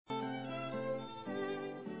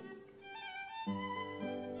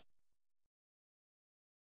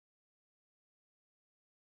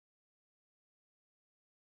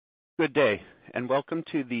Good day, and welcome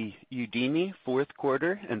to the Udemy fourth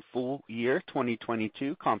quarter and full year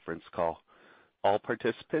 2022 conference call. All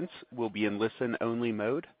participants will be in listen-only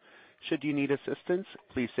mode. Should you need assistance,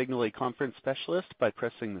 please signal a conference specialist by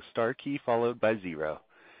pressing the star key followed by 0.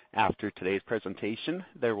 After today's presentation,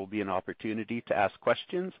 there will be an opportunity to ask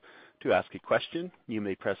questions. To ask a question, you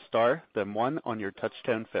may press star, then 1 on your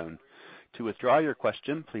touchtone phone. To withdraw your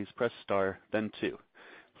question, please press star, then 2.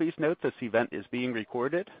 Please note this event is being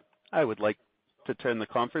recorded. I would like to turn the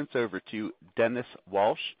conference over to Dennis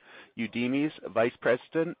Walsh, Udemy's Vice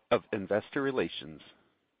President of Investor Relations.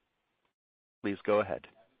 Please go ahead.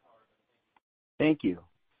 Thank you,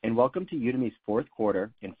 and welcome to Udemy's fourth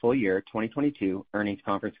quarter and full year 2022 earnings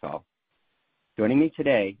conference call. Joining me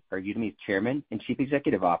today are Udemy's Chairman and Chief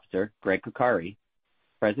Executive Officer, Gregg Coccari,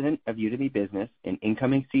 President of Udemy Business and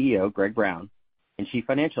incoming CEO, Greg Brown, and Chief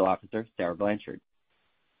Financial Officer, Sarah Blanchard.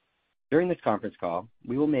 During this conference call,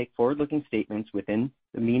 we will make forward-looking statements within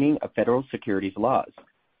the meaning of federal securities laws.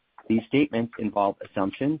 These statements involve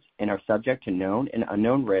assumptions and are subject to known and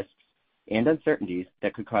unknown risks and uncertainties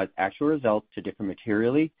that could cause actual results to differ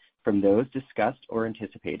materially from those discussed or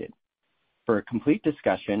anticipated. For a complete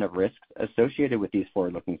discussion of risks associated with these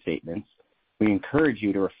forward-looking statements, we encourage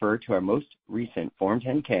you to refer to our most recent Form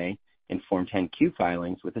 10-K and Form 10-Q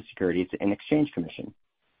filings with the Securities and Exchange Commission.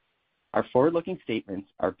 Our forward-looking statements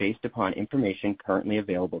are based upon information currently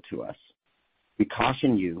available to us. We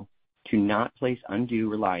caution you to not place undue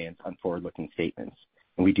reliance on forward-looking statements,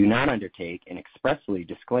 and we do not undertake and expressly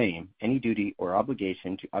disclaim any duty or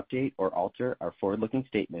obligation to update or alter our forward-looking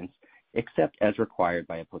statements except as required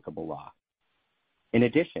by applicable law. In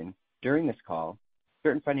addition, during this call,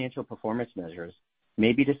 certain financial performance measures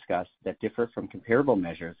may be discussed that differ from comparable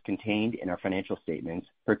measures contained in our financial statements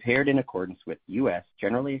prepared in accordance with U.S.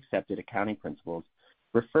 generally accepted accounting principles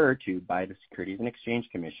referred to by the Securities and Exchange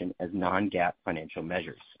Commission as non-GAAP financial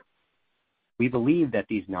measures. We believe that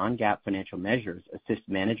these non-GAAP financial measures assist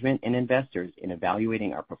management and investors in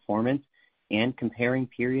evaluating our performance and comparing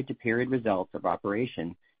period-to-period results of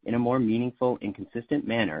operation in a more meaningful and consistent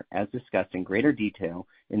manner, as discussed in greater detail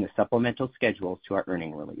in the supplemental schedules to our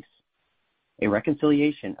earnings release. A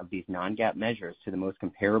reconciliation of these non-GAAP measures to the most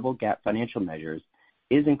comparable GAAP financial measures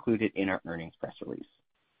is included in our earnings press release.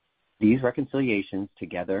 These reconciliations,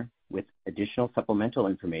 together with additional supplemental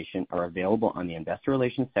information, are available on the investor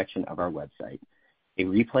relations section of our website. A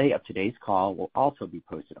replay of today's call will also be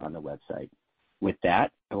posted on the website. With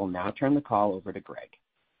that, I will now turn the call over to Greg.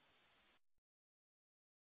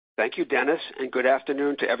 Thank you, Dennis, and good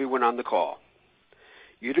afternoon to everyone on the call.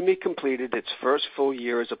 Udemy completed its first full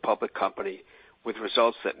year as a public company with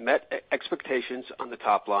results that met expectations on the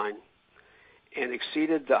top line and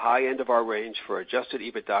exceeded the high end of our range for adjusted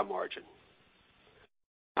EBITDA margin.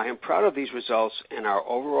 I am proud of these results and our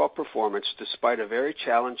overall performance despite a very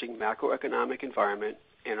challenging macroeconomic environment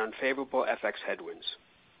and unfavorable FX headwinds.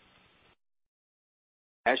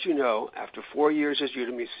 As you know, after 4 years as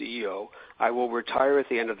Udemy's CEO, I will retire at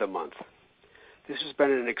the end of the month. This has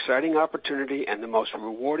been an exciting opportunity and the most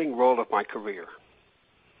rewarding role of my career.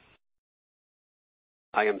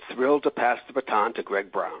 I am thrilled to pass the baton to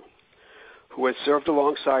Greg Brown, who has served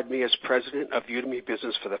alongside me as president of Udemy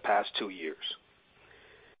Business for the past 2 years.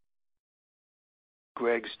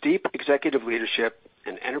 Greg's deep executive leadership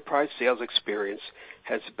and enterprise sales experience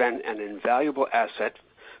has been an invaluable asset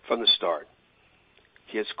from the start.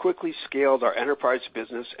 He has quickly scaled our enterprise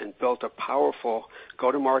business and built a powerful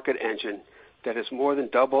go-to-market engine that has more than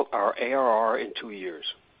doubled our ARR in 2 years.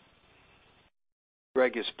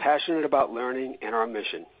 Greg is passionate about learning and our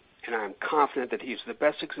mission, and I am confident that he's the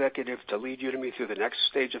best executive to lead Udemy through the next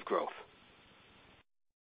stage of growth.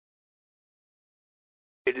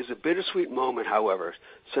 It is a bittersweet moment, however,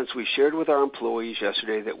 since we shared with our employees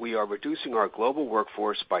yesterday that we are reducing our global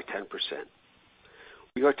workforce by 10%.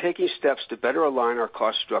 We are taking steps to better align our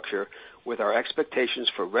cost structure with our expectations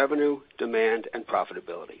for revenue, demand, and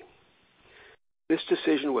profitability. This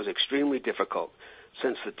decision was extremely difficult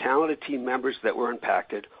since the talented team members that were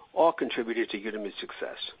impacted all contributed to Udemy's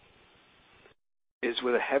success. It is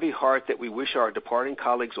with a heavy heart that we wish our departing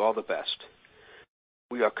colleagues all the best.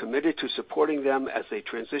 We are committed to supporting them as they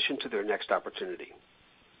transition to their next opportunity.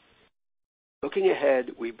 Looking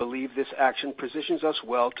ahead, we believe this action positions us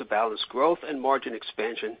well to balance growth and margin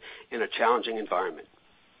expansion in a challenging environment.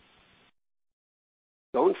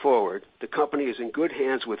 Going forward, the company is in good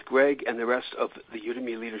hands with Greg and the rest of the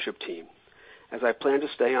Udemy leadership team, as I plan to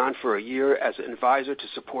stay on for a year as an advisor to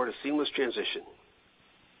support a seamless transition.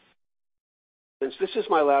 Since this is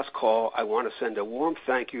my last call, I want to send a warm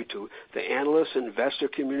thank you to the analyst and investor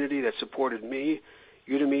community that supported me,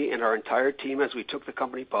 Udemy and our entire team as we took the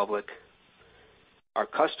company public, our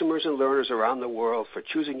customers and learners around the world for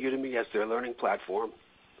choosing Udemy as their learning platform,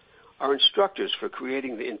 our instructors for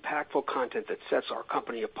creating the impactful content that sets our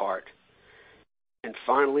company apart, and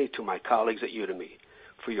finally, to my colleagues at Udemy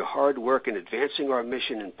for your hard work in advancing our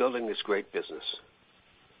mission and building this great business.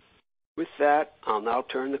 With that, I'll now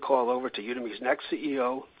turn the call over to Udemy's next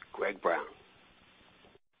CEO, Greg Brown.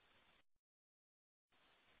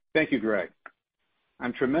 Thank you, Greg.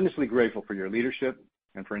 I'm tremendously grateful for your leadership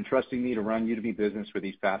and for entrusting me to run Udemy Business for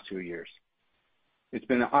these past 2 years. It's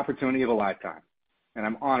been an opportunity of a lifetime, and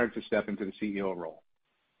I'm honored to step into the CEO role.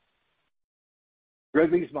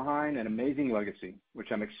 Greg leaves behind an amazing legacy,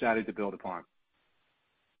 which I'm excited to build upon.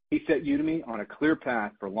 He set Udemy on a clear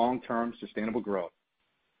path for long-term sustainable growth,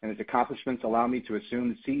 and his accomplishments allow me to assume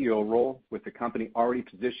the CEO role with the company already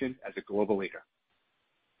positioned as a global leader.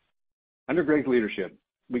 Under Greg's leadership,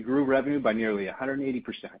 we grew revenue by nearly 180%.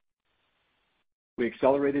 We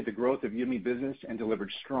accelerated the growth of Udemy Business and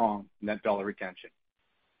delivered strong net dollar retention.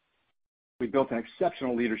 We built an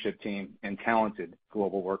exceptional leadership team and talented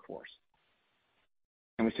global workforce.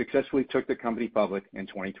 And we successfully took the company public in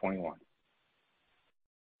 2021.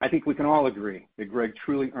 I think we can all agree that Greg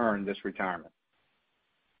truly earned this retirement.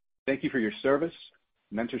 Thank you for your service,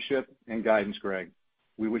 mentorship, and guidance, Greg.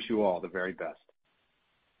 We wish you all the very best.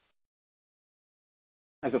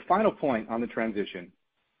 As a final point on the transition,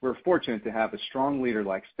 we're fortunate to have a strong leader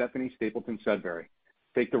like Stephanie Stapleton Sudbury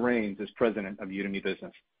take the reins as president of Udemy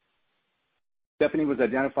Business. Stephanie was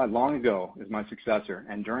identified long ago as my successor,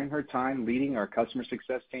 and during her time leading our customer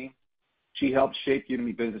success team, she helped shape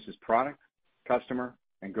Udemy Business's product, customer,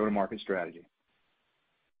 and go-to-market strategy.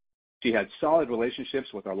 She had solid relationships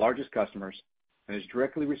with our largest customers and is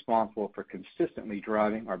directly responsible for consistently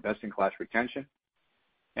driving our best-in-class retention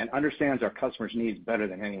and understands our customers' needs better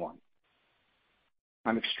than anyone.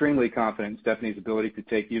 I'm extremely confident in Stephanie's ability to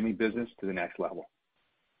take Udemy Business to the next level.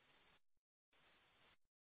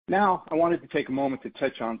 Now, I wanted to take a moment to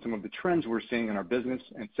touch on some of the trends we're seeing in our business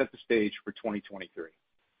and set the stage for 2023.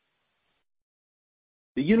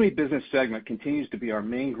 The Udemy Business segment continues to be our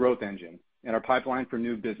main growth engine, and our pipeline for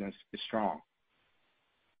new business is strong.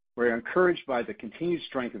 We're encouraged by the continued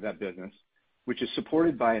strength of that business, which is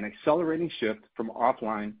supported by an accelerating shift from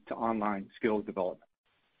offline to online skills development.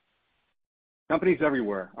 Companies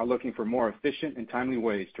everywhere are looking for more efficient and timely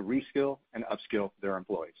ways to reskill and upskill their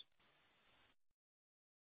employees.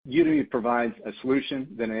 Udemy provides a solution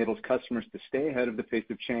that enables customers to stay ahead of the pace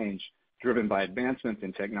of change driven by advancements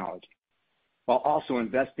in technology, while also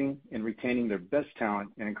investing in retaining their best talent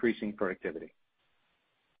and increasing productivity.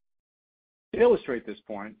 To illustrate this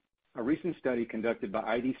point, a recent study conducted by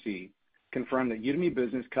IDC confirmed that Udemy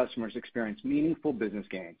Business customers experience meaningful business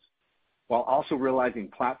gains, while also realizing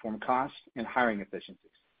platform costs and hiring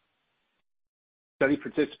efficiencies. Study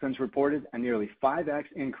participants reported a nearly 5x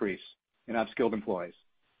increase in upskilled employees,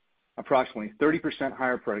 approximately 30%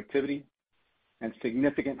 higher productivity, and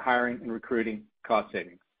significant hiring and recruiting cost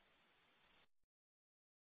savings.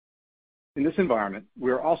 In this environment,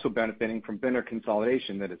 we are also benefiting from vendor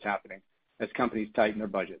consolidation that is happening as companies tighten their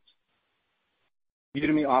budgets.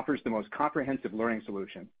 Udemy offers the most comprehensive learning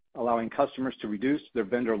solution, allowing customers to reduce their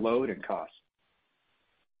vendor load and costs.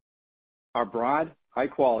 Our broad, high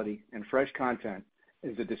quality, and fresh content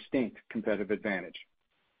is a distinct competitive advantage.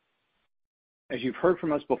 As you've heard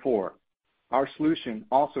from us before, our solution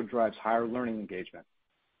also drives higher learning engagement.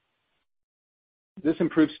 This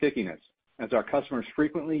improves stickiness as our customers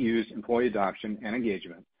frequently use employee adoption and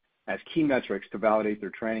engagement as key metrics to validate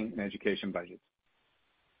their training and education budgets.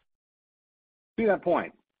 To that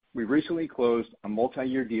point, we recently closed a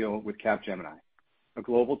multi-year deal with Capgemini, a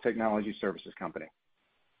global technology services company.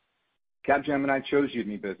 Capgemini chose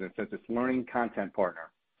Udemy Business as its learning content partner,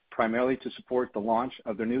 primarily to support the launch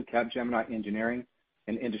of their new Capgemini Engineering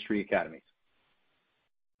and Industry Academies.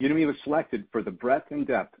 Udemy was selected for the breadth and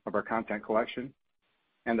depth of our content collection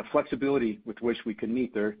and the flexibility with which we could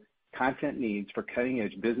meet their content needs for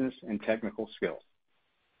cutting-edge business and technical skills.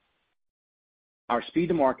 Our speed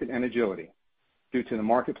to market and agility, due to the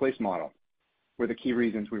marketplace model, were the key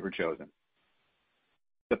reasons we were chosen.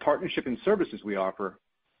 The partnership and services we offer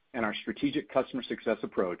and our strategic customer success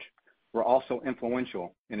approach were also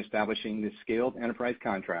influential in establishing this scaled enterprise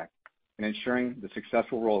contract and ensuring the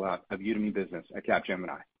successful rollout of Udemy Business at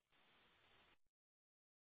Capgemini.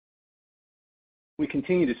 We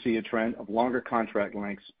continue to see a trend of longer contract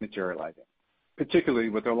lengths materializing, particularly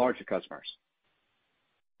with our larger customers.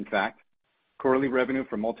 In fact, quarterly revenue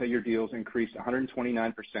for multi-year deals increased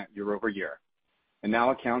 129% year over year and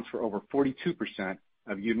now accounts for over 42%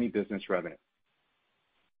 of Udemy Business revenue.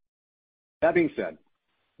 That being said,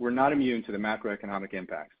 we're not immune to the macroeconomic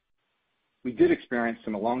impacts. We did experience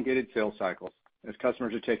some elongated sales cycles as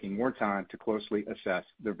customers are taking more time to closely assess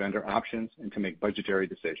their vendor options and to make budgetary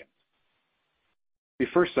decisions. We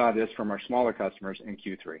first saw this from our smaller customers in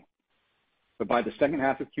Q3, but by the second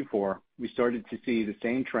half of Q4, we started to see the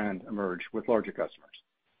same trend emerge with larger customers.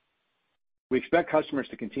 We expect customers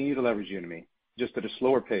to continue to leverage Udemy, just at a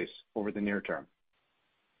slower pace over the near term.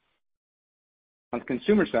 On the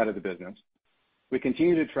consumer side of the business, we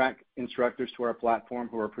continue to attract instructors to our platform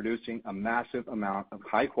who are producing a massive amount of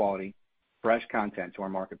high-quality, fresh content to our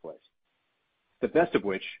marketplace, the best of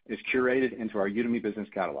which is curated into our Udemy Business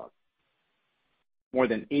Catalog. More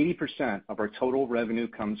than 80% of our total revenue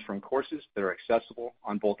comes from courses that are accessible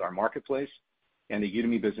on both our marketplace and the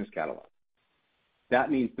Udemy Business Catalog.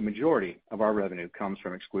 That means the majority of our revenue comes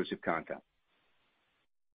from exclusive content.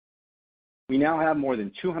 We now have more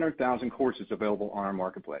than 200,000 courses available on our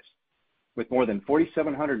marketplace, with more than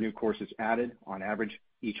 4,700 new courses added on average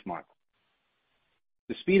each month.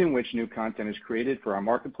 The speed in which new content is created for our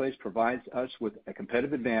marketplace provides us with a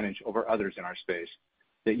competitive advantage over others in our space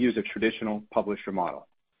that use a traditional publisher model.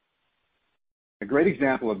 A great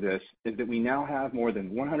example of this is that we now have more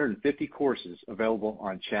than 150 courses available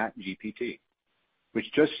on ChatGPT,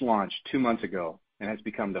 which just launched 2 months ago and has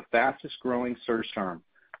become the fastest-growing search term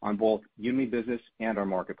on both Udemy Business and our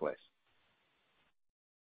marketplace.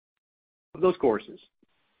 Of those courses,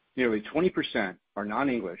 nearly 20% are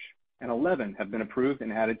non-English, and 11 have been approved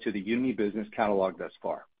and added to the Udemy Business Catalog thus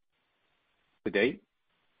far. To date,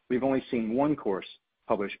 we've only seen 1 course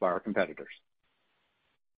published by our competitors.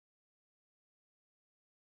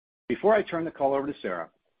 Before I turn the call over to Sarah,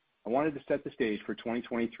 I wanted to set the stage for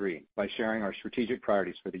 2023 by sharing our strategic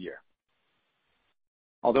priorities for the year.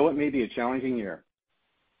 Although it may be a challenging year,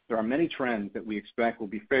 there are many trends that we expect will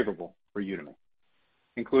be favorable for Udemy,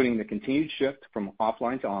 including the continued shift from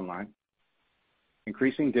offline to online,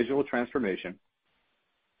 increasing digital transformation,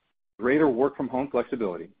 greater work-from-home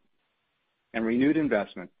flexibility, and renewed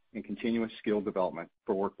investment in continuous skill development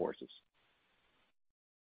for workforces.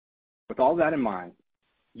 With all that in mind,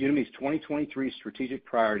 Udemy's 2023 strategic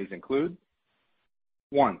priorities include: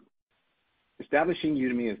 1, establishing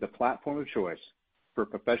Udemy as the platform of choice for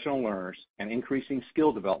professional learners and increasing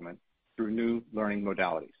skill development through new learning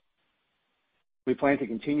modalities. We plan to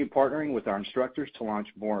continue partnering with our instructors to launch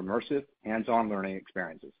more immersive, hands-on learning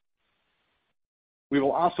experiences. We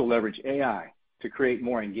will also leverage AI to create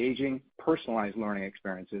more engaging, personalized learning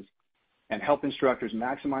experiences and help instructors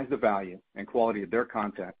maximize the value and quality of their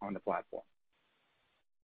content on the platform.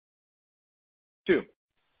 2,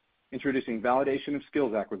 introducing validation of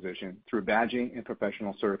skills acquisition through badging and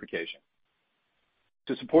professional certification.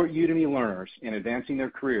 To support Udemy learners in advancing their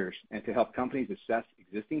careers and to help companies assess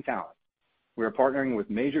existing talent, we are partnering with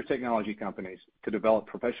major technology companies to develop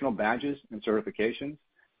professional badges and certifications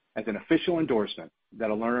as an official endorsement that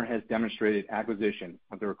a learner has demonstrated acquisition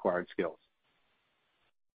of the required skills.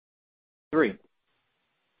 3,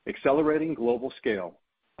 accelerating global scale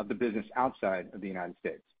of the business outside of the United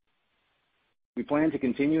States. We plan to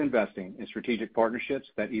continue investing in strategic partnerships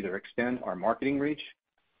that either extend our marketing reach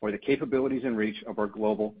or the capabilities and reach of our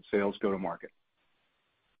global sales go-to-market.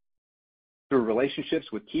 Through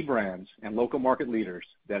relationships with key brands and local market leaders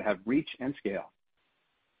that have reach and scale,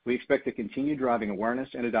 we expect to continue driving awareness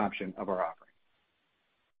and adoption of our offering.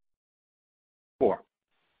 4,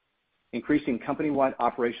 increasing company-wide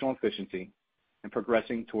operational efficiency and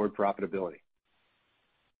progressing toward profitability.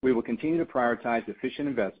 We will continue to prioritize efficient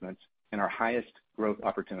investments in our highest growth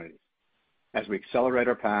opportunities as we accelerate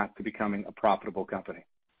our path to becoming a profitable company.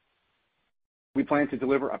 We plan to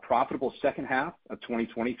deliver a profitable second half of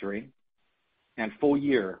 2023 and full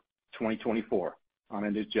year 2024 on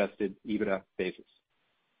an adjusted EBITDA basis.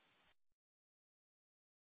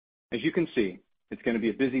 As you can see, it's going to be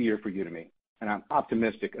a busy year for Udemy, and I'm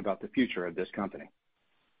optimistic about the future of this company.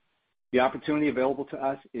 The opportunity available to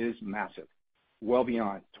us is massive, well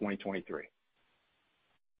beyond 2023.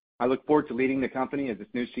 I look forward to leading the company as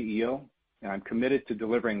its new CEO, and I'm committed to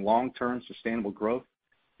delivering long-term sustainable growth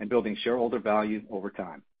and building shareholder value over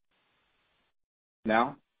time.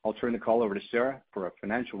 Now, I'll turn the call over to Sarah for a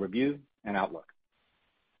financial review and outlook.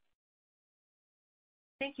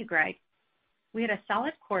 Thank you, Greg. We had a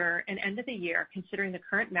solid quarter and end of the year considering the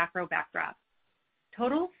current macro backdrop.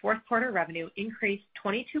 Total fourth quarter revenue increased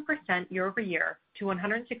 22% year-over-year to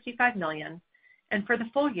 $165 million, and for the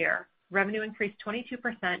full year, revenue increased 22%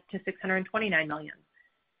 to $629 million,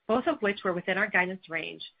 both of which were within our guidance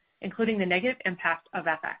range, including the negative impact of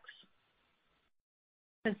FX.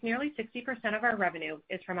 Since nearly 60% of our revenue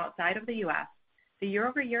is from outside of the U.S., the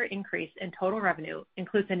year-over-year increase in total revenue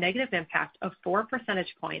includes a negative impact of 4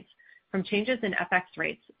 percentage points from changes in FX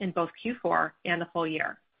rates in both Q4 and the full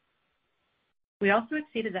year. We also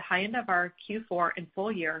exceeded the high end of our Q4 and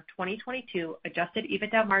full year 2022 adjusted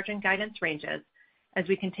EBITDA margin guidance ranges as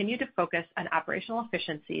we continue to focus on operational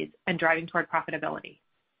efficiencies and driving toward profitability.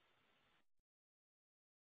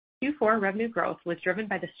 Q4 revenue growth was driven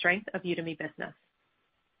by the strength of Udemy Business.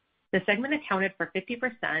 The segment accounted for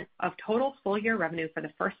 50% of total full-year revenue for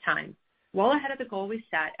the first time, well ahead of the goal we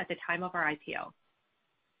set at the time of our IPO.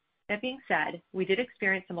 That being said, we did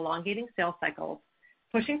experience some elongating sales cycles,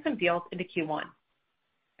 pushing some deals into Q1.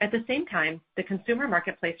 At the same time, the consumer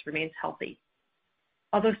marketplace remains healthy.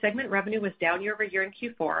 Although segment revenue was down year-over-year in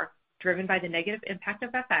Q4, driven by the negative impact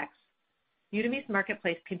of FX, Udemy's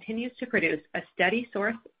marketplace continues to produce a steady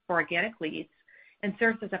source for organic leads and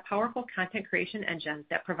serves as a powerful content creation engine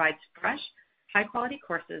that provides fresh, high-quality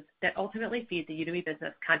courses that ultimately feed the Udemy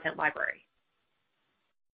Business content library.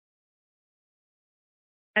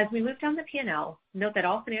 As we move down the P&L, note that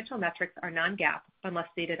all financial metrics are non-GAAP unless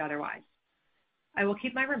stated otherwise. I will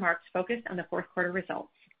keep my remarks focused on the fourth quarter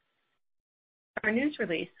results. Our news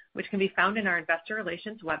release, which can be found in our investor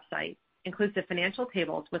relations website, includes the financial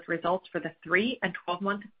tables with results for the 3 and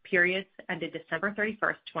 12-month periods ended December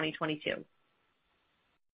 31st, 2022.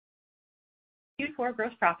 Q4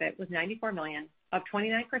 gross profit was $94 million, up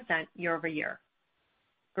 29% year-over-year.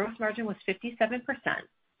 Gross margin was 57%,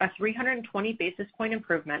 a 320 basis point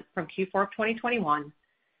improvement from Q4 of 2021,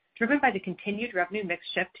 driven by the continued revenue mix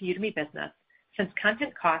shift to Udemy Business, since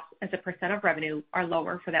content costs as a percent of revenue are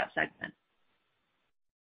lower for that segment.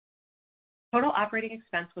 Total operating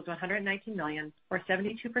expense was $119 million, or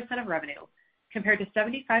 72% of revenue, compared to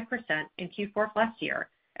 75% in Q4 of last year,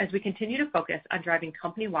 as we continue to focus on driving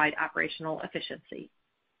company-wide operational efficiency.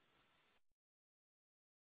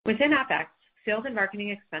 Within OpEx, sales and marketing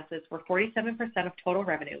expenses were 47% of total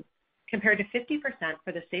revenue, compared to 50%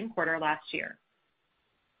 for the same quarter last year.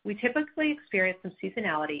 We typically experience some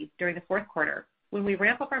seasonality during the fourth quarter when we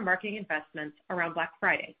ramp up our marketing investments around Black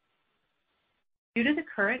Friday. Due to the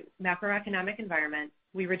current macroeconomic environment,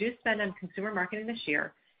 we reduced spend on consumer marketing this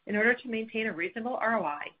year in order to maintain a reasonable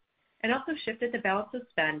ROI, and also shifted the balance of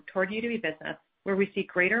spend toward Udemy Business, where we see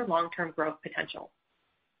greater long-term growth potential.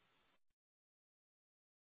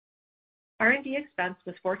 R&D expense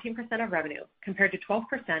was 14% of revenue, compared to 12%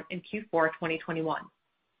 in Q4 2021.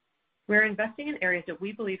 We're investing in areas that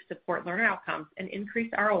we believe support learner outcomes and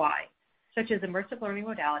increase ROI, such as immersive learning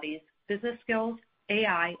modalities, business skills,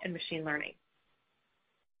 AI, and machine learning.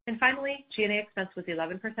 And finally, G&A expense was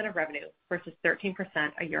 11% of revenue versus 13%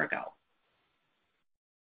 a year ago.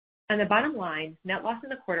 On the bottom line, net loss in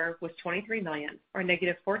the quarter was $23 million, or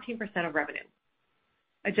negative 14% of revenue.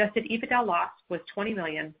 Adjusted EBITDA loss was $20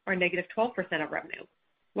 million, or negative 12% of revenue,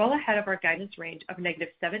 well ahead of our guidance range of negative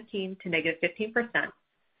 17% to negative 15%,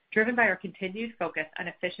 driven by our continued focus on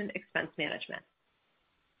efficient expense management.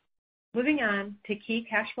 Moving on to key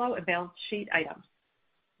cash flow and balance sheet items.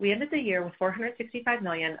 We ended the year with $465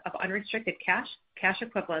 million of unrestricted cash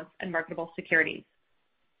equivalents, and marketable securities.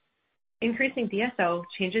 Increasing DSO,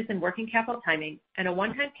 changes in working capital timing, and a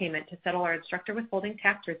one-time payment to settle our instructor withholding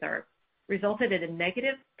tax reserve resulted in a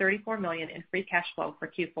negative $34 million in free cash flow for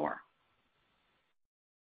Q4.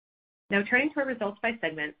 Now turning to our results by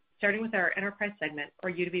segment, starting with our enterprise segment,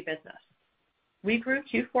 or Udemy Business. We grew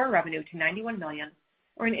Q4 revenue to $91 million,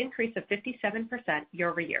 or an increase of 57%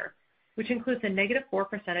 year-over-year, which includes a negative 4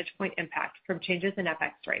 percentage point impact from changes in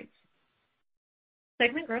FX rates.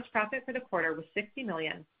 Segment gross profit for the quarter was $60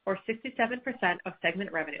 million, or 67% of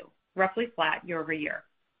segment revenue, roughly flat year-over-year.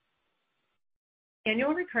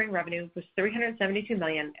 Annual recurring revenue was $372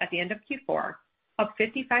 million at the end of Q4, up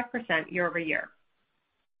 55% year-over-year.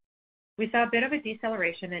 We saw a bit of a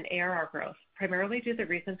deceleration in ARR growth, primarily due to the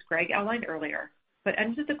reasons Greg outlined earlier, but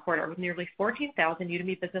ended the quarter with nearly 14,000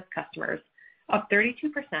 Udemy Business customers, up 32%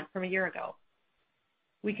 from a year ago.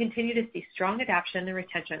 We continue to see strong adoption and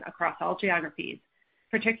retention across all geographies,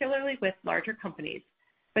 particularly with larger companies,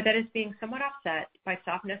 but that is being somewhat offset by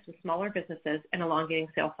softness with smaller businesses and elongating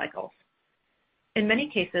sales cycles. In many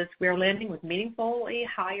cases, we are landing with meaningfully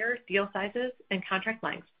higher deal sizes and contract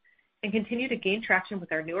lengths, and continue to gain traction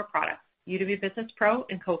with our newer products, Udemy Business Pro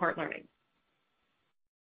and Cohort Learning.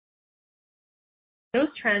 Those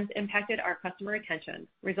trends impacted our customer retention,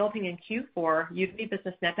 resulting in Q4 Udemy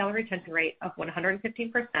Business net dollar retention rate of 115%,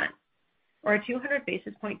 or a 200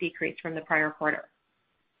 basis point decrease from the prior quarter.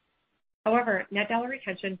 However, net dollar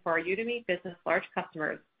retention for our Udemy Business large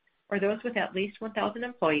customers, or those with at least 1,000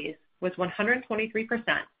 employees, was 123%,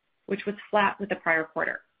 which was flat with the prior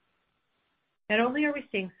quarter. Not only are we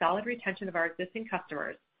seeing solid retention of our existing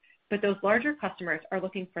customers, but those larger customers are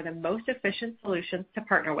looking for the most efficient solutions to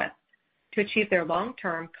partner with to achieve their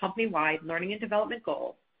long-term company-wide learning and development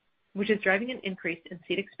goals, which is driving an increase in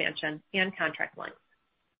seat expansion and contract length.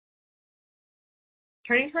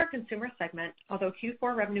 Turning to our consumer segment, although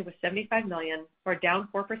Q4 revenue was $75 million, or down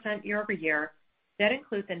 4% year-over-year, that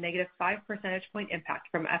includes a negative 5 percentage point impact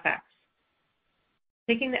from FX.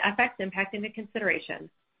 Taking the FX impact into consideration,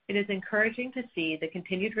 it is encouraging to see the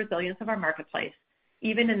continued resilience of our marketplace,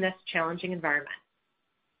 even in this challenging environment.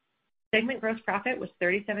 Segment gross profit was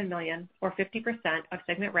 $37 million, or 50% of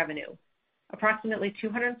segment revenue, approximately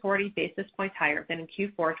 240 basis points higher than in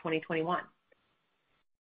Q4 2021.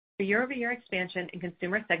 The year-over-year expansion in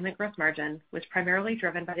consumer segment gross margin was primarily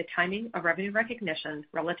driven by the timing of revenue recognition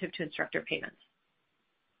relative to instructor payments.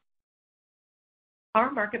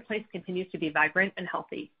 Our marketplace continues to be vibrant and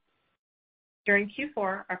healthy. During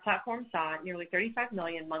Q4, our platform saw nearly 35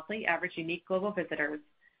 million monthly average unique global visitors,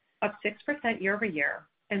 up 6% year-over-year,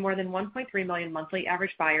 and more than 1.3 million monthly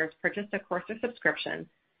average buyers purchased a course or subscription,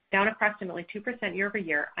 down approximately 2%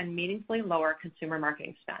 year-over-year on meaningfully lower consumer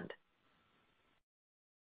marketing spend.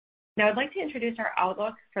 Now I'd like to introduce our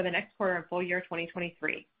outlook for the next quarter and full year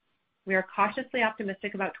 2023. We are cautiously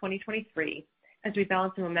optimistic about 2023 as we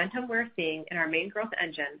balance the momentum we're seeing in our main growth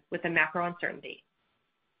engine with the macro uncertainty.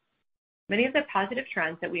 Many of the positive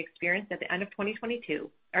trends that we experienced at the end of 2022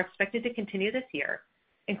 are expected to continue this year,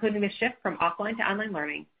 including the shift from offline to online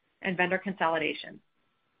learning and vendor consolidation.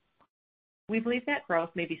 We believe that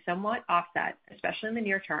growth may be somewhat offset, especially in the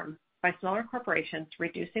near term, by smaller corporations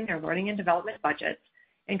reducing their learning and development budgets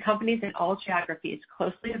and companies in all geographies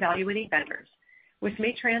closely evaluating vendors, which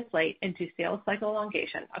may translate into sales cycle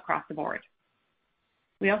elongation across the board.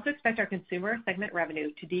 We also expect our consumer segment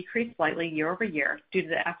revenue to decrease slightly year-over-year due to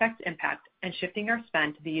the FX impact and shifting our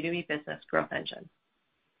spend to the Udemy Business growth engine.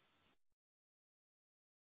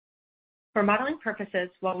 For modeling purposes,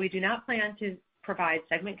 while we do not plan to provide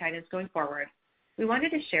segment guidance going forward, we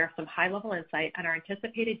wanted to share some high-level insight on our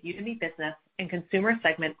anticipated Udemy Business and consumer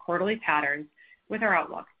segment quarterly patterns with our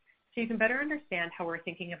outlook, so you can better understand how we're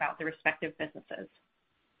thinking about the respective businesses.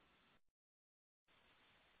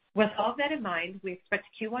 With all of that in mind, we expect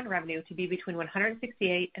Q1 revenue to be between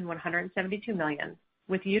 $168 and $172 million,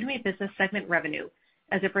 with Udemy Business segment revenue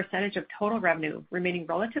as a percentage of total revenue remaining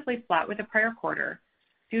relatively flat with the prior quarter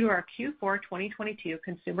due to our Q4 2022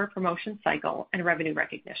 consumer promotion cycle and revenue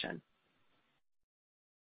recognition.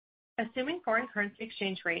 Assuming foreign currency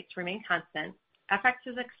exchange rates remain constant, FX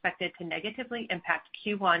is expected to negatively impact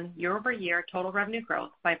Q1 year-over-year total revenue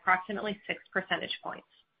growth by approximately 6 percentage points.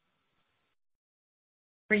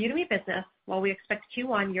 For Udemy Business, while we expect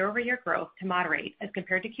Q1 year-over-year growth to moderate as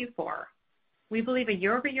compared to Q4, we believe a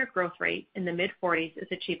year-over-year growth rate in the mid-40s is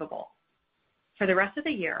achievable. For the rest of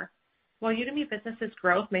the year, while Udemy Business's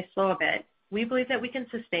growth may slow a bit, we believe that we can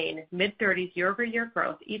sustain mid-30s year-over-year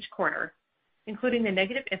growth each quarter, including the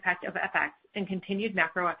negative impact of FX and continued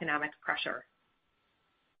macroeconomic pressure.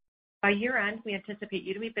 By year-end, we anticipate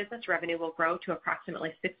Udemy Business revenue will grow to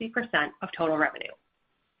approximately 60% of total revenue.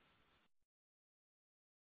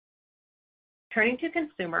 Turning to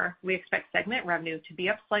consumer, we expect segment revenue to be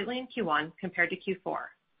up slightly in Q1 compared to Q4.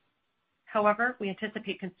 However, we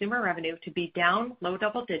anticipate consumer revenue to be down low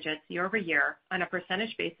double digits year-over-year on a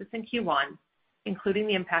percentage basis in Q1, including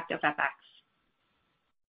the impact of FX.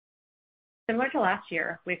 Similar to last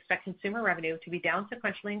year, we expect consumer revenue to be down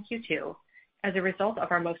sequentially in Q2 as a result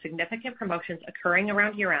of our most significant promotions occurring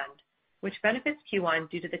around year-end, which benefits Q1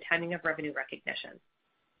 due to the timing of revenue recognition.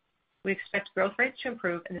 We expect growth rates to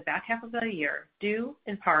improve in the back half of the year, due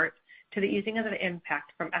in part to the easing of the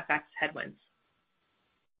impact from FX headwinds.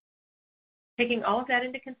 Taking all of that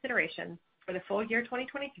into consideration, for the full year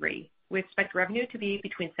 2023, we expect revenue to be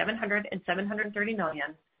between $700 and $730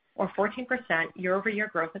 million, or 14% year-over-year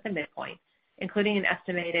growth at the midpoint, including an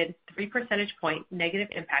estimated 3 percentage point negative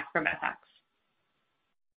impact from FX.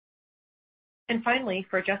 And finally,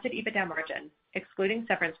 for adjusted EBITDA margin, excluding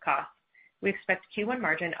severance costs, we expect Q1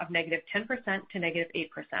 margin of -10% to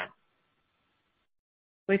 -8%.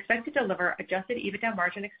 We expect to deliver adjusted EBITDA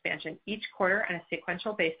margin expansion each quarter on a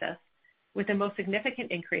sequential basis, with the most significant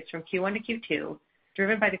increase from Q1 to Q2,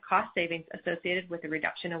 driven by the cost savings associated with the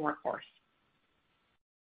reduction in workforce.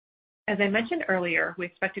 As I mentioned earlier, we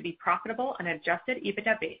expect to be profitable on an adjusted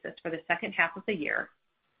EBITDA basis for the second half of the year,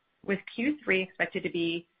 with Q3 expected to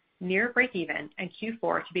be near breakeven and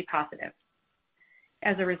Q4 to be positive.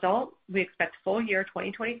 As a result, we expect full year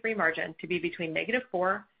 2023 margin to be between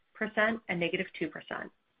 -4% and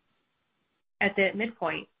 -2%. At the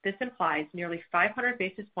midpoint, this implies nearly 500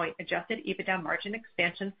 basis point adjusted EBITDA margin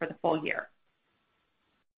expansion for the full year.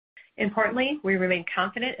 Importantly, we remain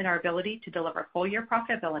confident in our ability to deliver full-year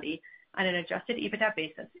profitability on an adjusted EBITDA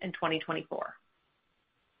basis in 2024.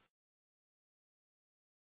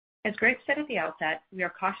 As Greg said at the outset, we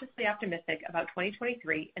are cautiously optimistic about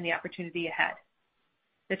 2023 and the opportunity ahead.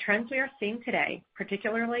 The trends we are seeing today,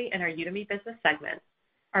 particularly in our Udemy Business segment,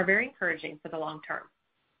 are very encouraging for the long term.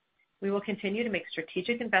 We will continue to make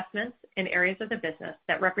strategic investments in areas of the business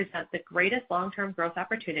that represent the greatest long-term growth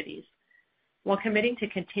opportunities, while committing to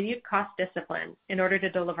continued cost discipline in order to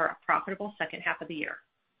deliver a profitable second half of the year.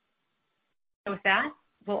 So with that,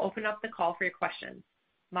 we'll open up the call for your questions.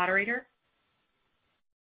 Moderator?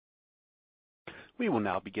 We will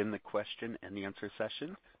now begin the question and answer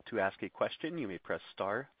session. To ask a question, you may press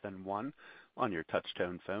star, then one on your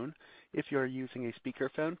touch-tone phone. If you are using a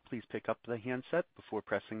speakerphone, please pick up the handset before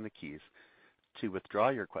pressing the keys. To withdraw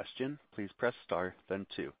your question, please press star, then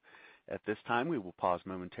two. At this time, we will pause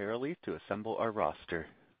momentarily to assemble our roster.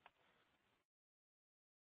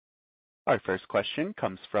 Our first question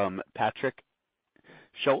comes from Patrick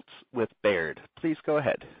Schultz with Baird. Please go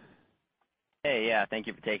ahead. Hey, yeah, thank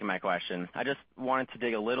you for taking my question. I just wanted to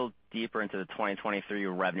dig a little deeper into the 2023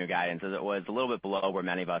 revenue guidance, as it was a little bit below where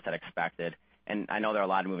many of us had expected. And I know there are a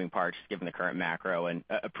lot of moving parts given the current macro, and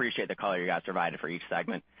appreciate the color you guys provided for each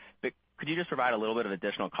segment. But could you just provide a little bit of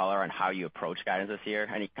additional color on how you approach guidance this year?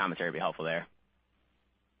 Any commentary would be helpful there.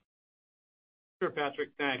 Sure, Patrick.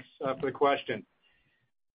 Thanks for the question.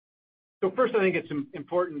 So first, I think it's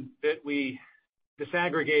important that we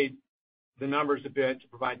disaggregate the numbers a bit to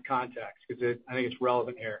provide context, because I think it's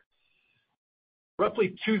relevant here.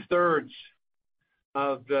 Roughly 2/3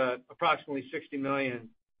 of the approximately $60 million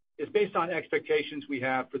is based on expectations we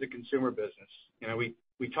have for the consumer business. You know,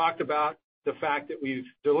 we talked about the fact that we've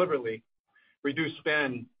deliberately reduced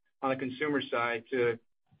spend on the consumer side to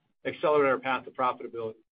accelerate our path to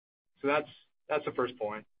profitability. So that's the first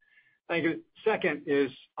point. I think the second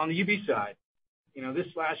is on the UB side. You know, this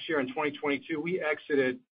last year in 2022, we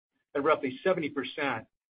exited at roughly 70%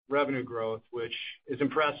 revenue growth, which is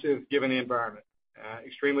impressive given the environment.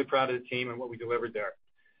 Extremely proud of the team and what we delivered there.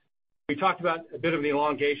 We talked about a bit of the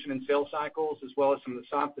elongation in sales cycles, as well as some of the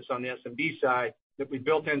softness on the SMB side that we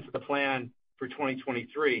built into the plan for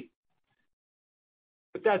 2023.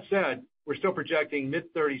 But that said, we're still projecting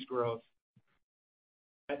mid-30s growth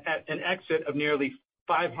at an exit of nearly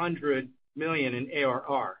 $500 million in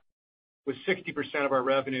ARR, with 60% of our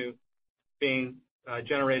revenue being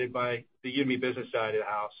generated by the Udemy Business side of the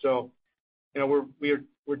house. So, you know,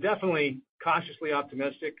 we're definitely cautiously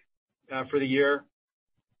optimistic for the year,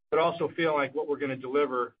 but also feel like what we're going to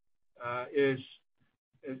deliver is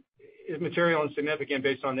material and significant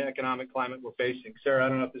based on the economic climate we're facing. Sarah, I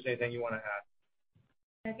don't know if there's anything you want to add.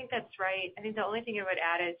 I think that's right. I think the only thing I would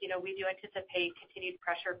add is, you know, we do anticipate continued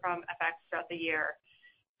pressure from FX throughout the year.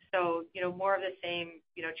 So, you know, more of the same,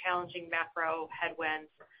 you know, challenging macro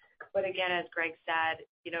headwinds. But again, as Greg said,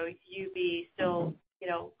 you know, UB still, you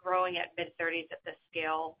know, growing at mid-30s at this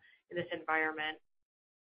scale in this environment.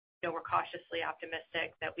 You know, we're cautiously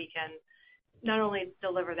optimistic that we can not only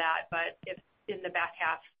deliver that, but if in the back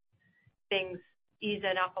half things ease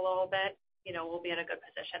up a little bit, you know, we'll be in a good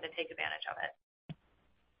position to take advantage of it.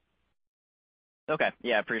 Okay.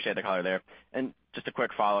 Yeah, appreciate the color there. And just a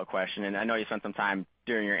quick follow-up question, and I know you spent some time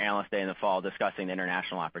during your Analyst Day in the fall discussing the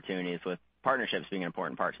international opportunities, with partnerships being an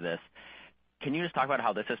important part to this. Can you just talk about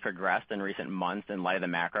how this has progressed in recent months in light of the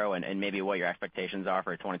macro, and maybe what your expectations are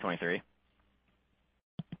for 2023?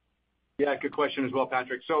 Yeah, good question as well,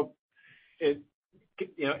 Patrick. So,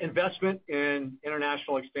 investment in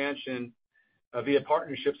international expansion via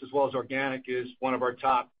partnerships as well as organic is one of our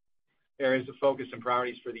top areas of focus and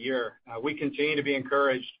priorities for the year. We continue to be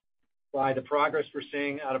encouraged by the progress we're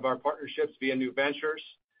seeing out of our partnerships via new ventures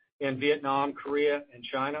in Vietnam, Korea, and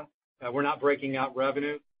China. We're not breaking out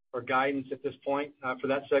revenue or guidance at this point for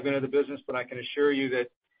that segment of the business, but I can assure you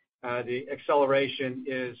that the acceleration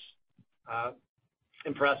is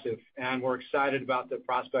impressive, and we're excited about the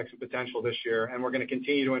prospects and potential this year, and we're going to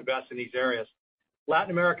continue to invest in these areas.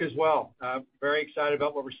 Latin America as well. Very excited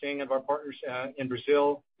about what we're seeing of our partners in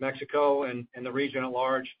Brazil, Mexico, and the region at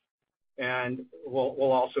large, and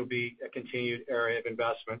will also be a continued area of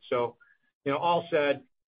investment. So, you know, all said,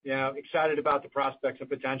 you know, excited about the prospects and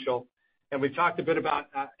potential. And we've talked a bit about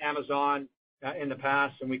Amazon in the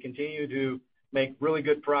past, and we continue to make really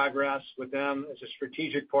good progress with them as a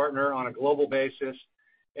strategic partner on a global basis,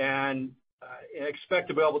 and expect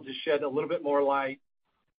to be able to shed a little bit more light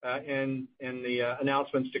in the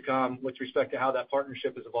announcements to come with respect to how that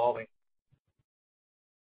partnership is evolving.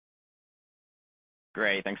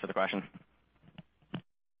 Great. Thanks for the question.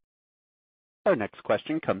 Our next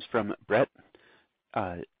question comes from Brett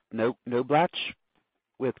Knoblauch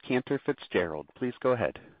with Cantor Fitzgerald. Please go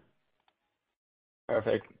ahead.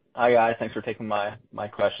 Perfect. Hi, guys. Thanks for taking my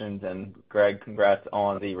questions. And Greg, congrats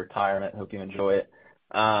on the retirement. Hope you enjoy it.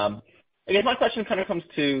 I guess my question kind of comes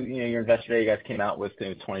to, your investor day. You guys came out with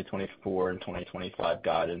 2024 and 2025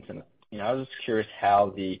 guidance. And, I was just curious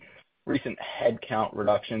how the recent headcount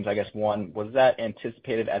reductions, I guess, one, was that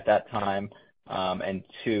anticipated at that time? And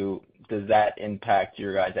two, does that impact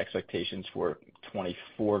your guys' expectations for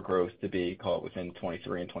 24 growth to be, call it, within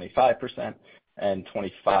 23 and 25%, and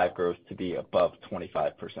 25 growth to be above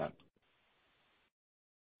 25%?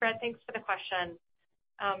 Brett, thanks for the question.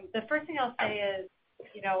 The first thing I'll say is,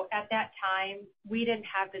 at that time, we didn't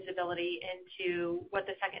have visibility into what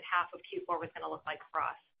the second half of Q4 was going to look like for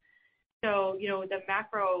us. So, the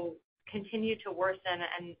macro continued to worsen,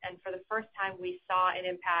 and for the first time, we saw an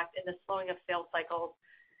impact in the slowing of sales cycles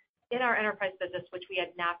in our enterprise business, which we had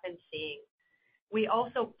not been seeing. We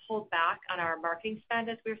also pulled back on our marketing spend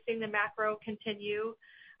as we were seeing the macro continue,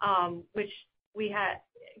 which we had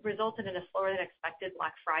resulted in a slower than expected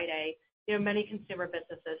Black Friday. Many consumer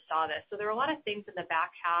businesses saw this. So there were a lot of things in the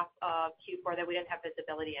back half of Q4 that we didn't have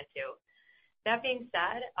visibility into. That being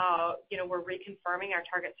said, we're reconfirming our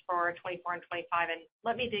targets for 24 and 25, and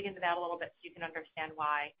let me dig into that a little bit so you can understand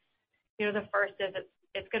why. The first is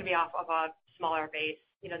it's going to be off of a smaller base.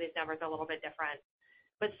 These numbers are a little bit different.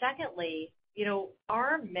 But secondly,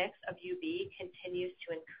 our mix of UB continues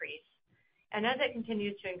to increase. And as it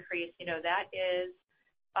continues to increase, that is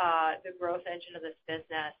the growth engine of this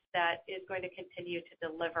business that is going to continue to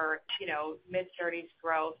deliver, mid-30s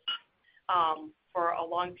growth for a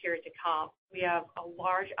long period to come. We have a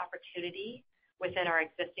large opportunity within our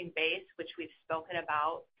existing base, which we've spoken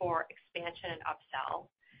about for expansion and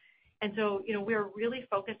upsell. And so, we're really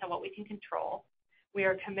focused on what we can control. We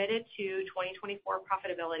are committed to 2024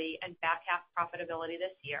 profitability and back half profitability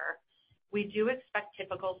this year. We do expect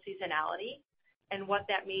typical seasonality. And what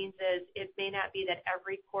that means is it may not be that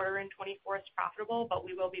every quarter in 24 is profitable, but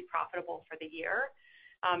we will be profitable for the year.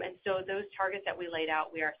 And so those targets that we laid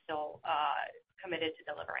out, we are still committed to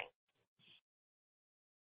delivering.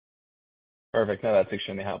 Perfect. No, that's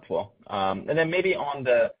extremely helpful. And then maybe on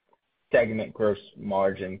the segment gross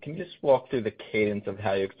margin, can you just walk through the cadence of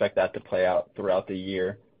how you expect that to play out throughout the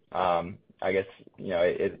year? I guess,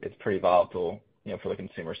 it's pretty volatile, for the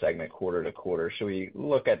consumer segment quarter to quarter. Should we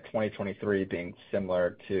look at 2023 being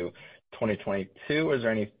similar to 2022, or is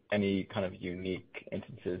there any kind of unique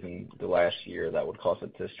instances in the last year that would cause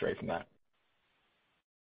it to stray from that?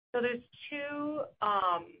 So there's two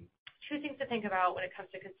things to think about when it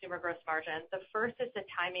comes to consumer gross margin. The first is the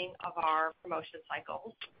timing of our promotion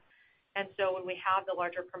cycles. And so when we have the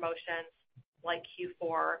larger promotions like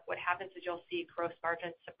Q4, what happens is you'll see gross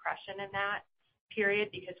margin suppression in that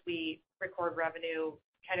period because we record revenue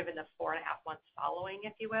kind of in the 4.5 months following,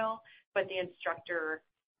 if you will, but the instructor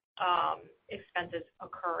expenses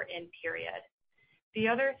occur in period.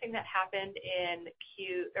 The other thing that happened in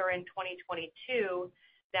 2022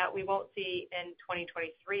 that we won't see in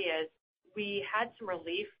 2023 is we had some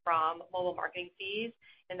relief from mobile marketing fees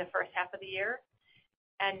in the first half of the year.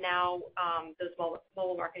 And now those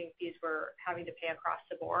mobile marketing fees we're having to pay across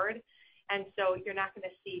the board. And so you're not going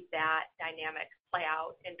to see that dynamic play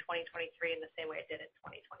out in 2023 in the same way it did in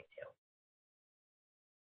 2022.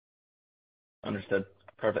 Understood.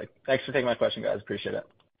 Perfect. Thanks for taking my question, guys. Appreciate it.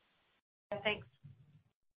 Yeah, thanks.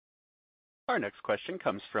 Our next question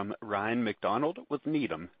comes from Ryan McDonald with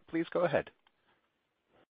Needham. Please go ahead.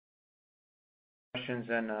 Questions,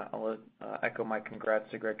 and I'll echo my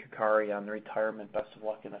congrats to Greg Coccari on the retirement. Best of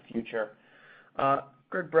luck in the future.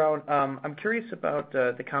 Greg Brown, I'm curious about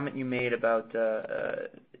the comment you made about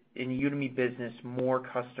in Udemy Business, more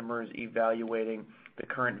customers evaluating the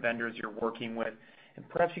current vendors you're working with. And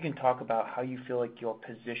perhaps you can talk about how you feel like you're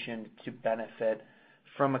positioned to benefit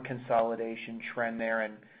from a consolidation trend there,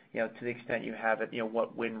 and to the extent you have it,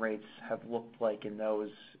 what win rates have looked like in those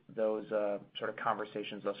sort of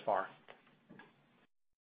conversations thus far.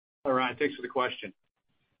 All right, thanks for the question.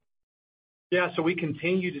 Yeah, so we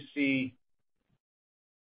continue to see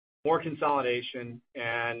more consolidation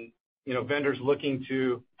and vendors looking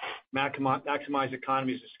to maximize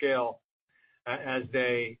economies of scale as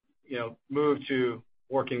they move to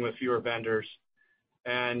working with fewer vendors.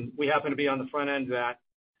 And we happen to be on the front end of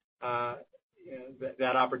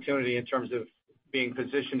that opportunity in terms of being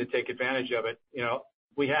positioned to take advantage of it.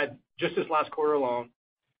 We had just this last quarter alone,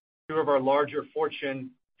 2 of our larger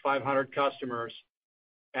Fortune 500 customers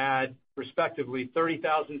add respectively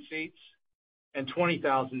 30,000 seats and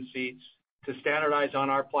 20,000 seats to standardize on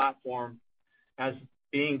our platform as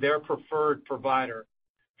being their preferred provider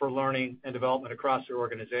for learning and development across their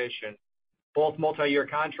organization, both multi-year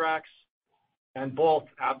contracts and both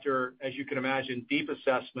after, as you can imagine, deep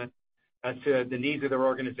assessment as to the needs of their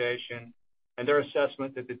organization and their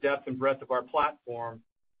assessment that the depth and breadth of our platform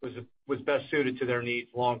was best suited to their needs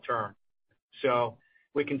long term. So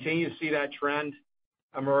we continue to see that trend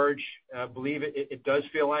emerge. I believe it does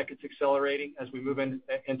feel like it's accelerating as we move into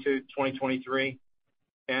 2023,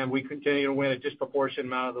 and we continue to win a disproportionate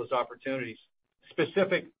amount of those opportunities.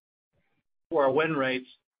 Specific to our win rates,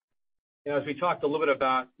 as we talked a little bit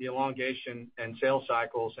about the elongation and sales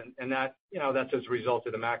cycles, and that, that's as a result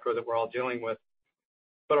of the macro that we're all dealing with.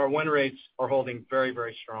 But our win rates are holding very,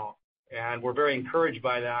 very strong, and we're very encouraged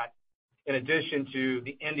by that. In addition to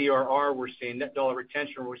the NDRR we're seeing, net dollar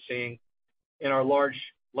retention we're seeing in our large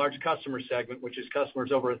customer segment, which is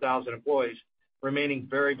customers over 1,000 employees, remaining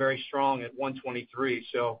very, very strong at 123.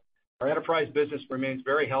 So our enterprise business remains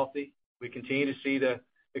very healthy. We continue to see the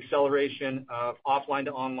acceleration of offline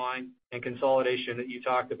to online and consolidation that you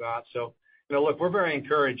talked about. So, look, we're very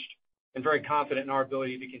encouraged and very confident in our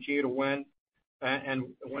ability to continue to win and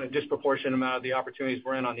win a disproportionate amount of the opportunities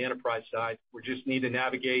we're in on the enterprise side. We just need to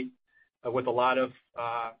navigate with a lot of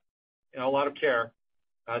care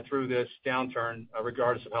through this downturn,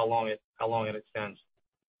 regardless of how long it extends.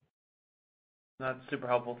 That's super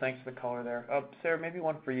helpful. Thanks for the color there. Sarah, maybe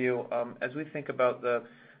one for you. As we think about the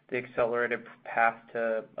accelerated path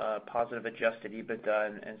to positive adjusted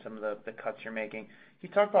EBITDA and some of the cuts you're making, can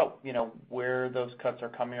you talk about where those cuts are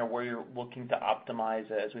coming or where you're looking to optimize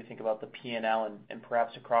as we think about the P&L and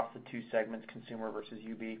perhaps across the two segments, consumer versus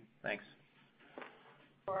UB? Thanks.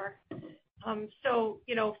 Sure. So,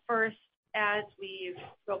 first, as we've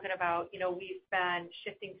spoken about, we've been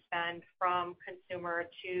shifting spend from consumer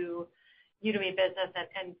to Udemy Business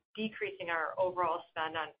and decreasing our overall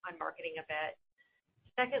spend on marketing a bit.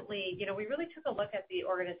 Secondly, we really took a look at the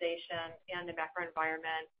organization and the macro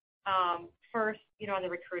environment. First, on the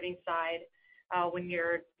recruiting side, when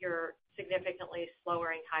you're significantly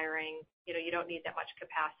slower in hiring, you don't need that much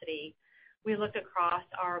capacity. We looked across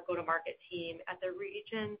our go-to-market team at the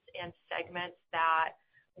regions and segments that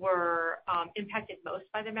were impacted most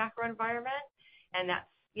by the macro environment, and that's,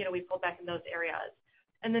 we pulled back in those areas.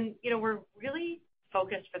 And then, we're really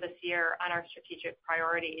focused for this year on our strategic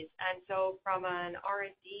priorities. And so from an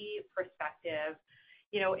R&D perspective,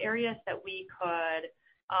 areas that we could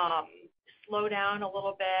slow down a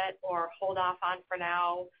little bit or hold off on for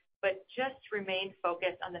now, but just remain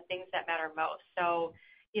focused on the things that matter most. So,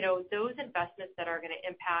 those investments that are going to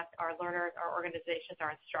impact our learners, our organizations,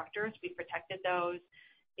 our instructors, we protected those.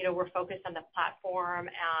 We're focused on the platform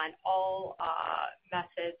and all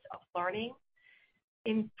methods of learning,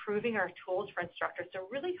 improving our tools for instructors. So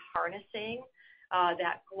really harnessing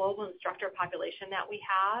that global instructor population that we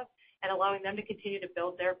have and allowing them to continue to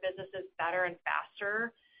build their businesses better and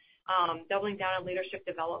faster. Doubling down on leadership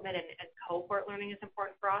development and cohort learning is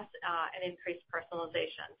important for us, and increased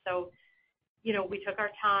personalization. So, we took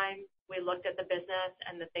our time, we looked at the business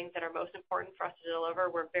and the things that are most important for us to deliver.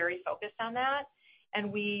 We're very focused on that.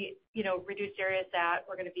 And we, reduced areas that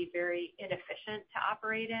were going to be very inefficient to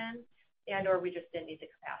operate in or we just didn't need the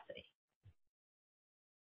capacity.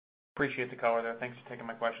 Appreciate the color there. Thanks for taking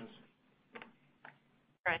my questions.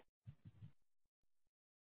 Right.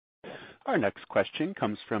 Our next question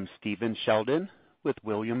comes from Stephen Sheldon with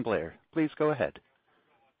William Blair. Please go ahead.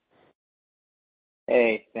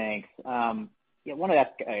 Hey, thanks. I wanted to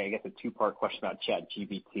ask, I guess, a two-part question about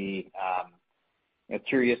ChatGPT.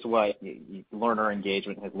 Curious what learner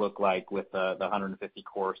engagement has looked like with the 150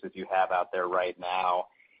 courses you have out there right now,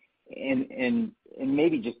 and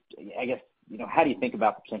maybe just, I guess, how do you think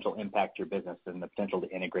about the potential impact to your business and the potential to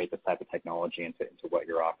integrate this type of technology into what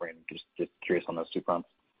you're offering? Just curious on those two fronts.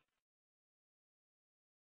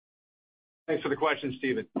 Thanks for the question,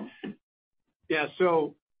 Stephen. Yeah,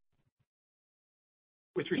 so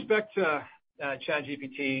with respect to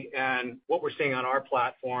ChatGPT and what we're seeing on our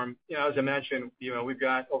platform, as I mentioned, we've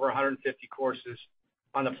got over 150 courses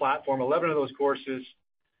on the platform. 11 of those courses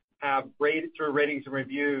have through ratings and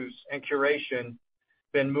reviews and curation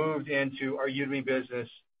been moved into our Udemy Business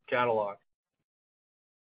catalog.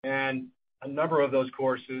 And a number of those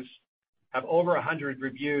courses have over 100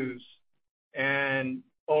 reviews and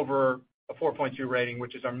over a 4.2 rating,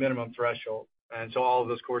 which is our minimum threshold. And so all of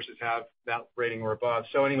those courses have that rating or above.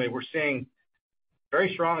 So anyway, we're seeing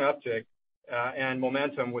very strong uptick and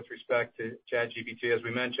momentum with respect to ChatGPT. As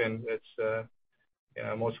we mentioned, it's the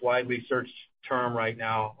most widely searched term right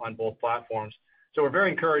now on both platforms. So we're very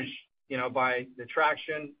encouraged, by the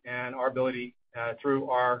traction and our ability through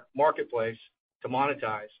our marketplace to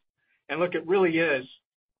monetize. And look, it really is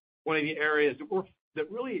one of the areas that we're that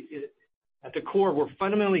really, at the core, we're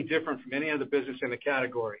fundamentally different from any other business in the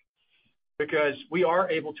category because we are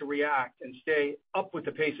able to react and stay up with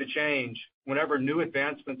the pace of change whenever new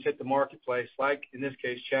advancements hit the marketplace, like in this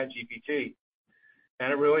case, ChatGPT.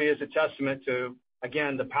 And it really is a testament to,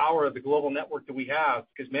 again, the power of the global network that we have,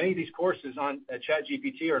 because many of these courses on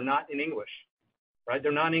ChatGPT are not in English, right?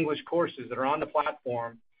 They're non-English courses that are on the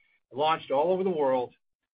platform, launched all over the world,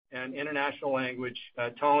 and international language,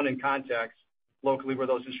 tone, and context locally where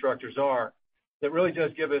those instructors are. That really does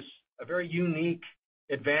give us a very unique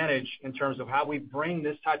advantage in terms of how we bring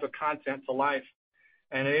this type of content to life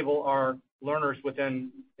and enable our learners within,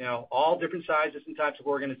 all different sizes and types of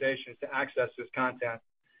organizations to access this content,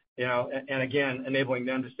 and again, enabling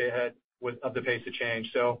them to stay ahead of the pace of change.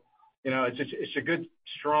 So, it's a good,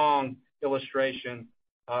 strong illustration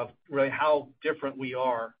of really how different we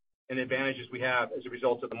are and the advantages we have as a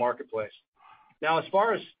result of the marketplace. Now, as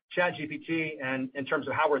far as ChatGPT and in terms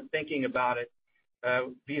of how we're thinking about it,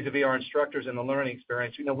 vis-a-vis our instructors and the learning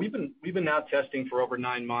experience, we've been now testing for over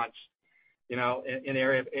 9 months, in the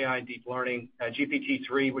area of AI and deep learning,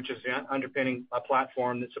 GPT-3, which is the underpinning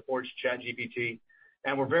platform that supports ChatGPT.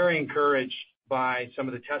 And we're very encouraged by some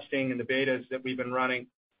of the testing and the betas that we've been running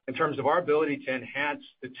in terms of our ability to enhance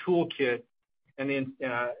the toolkit and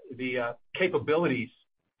the capabilities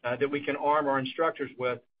that we can arm our instructors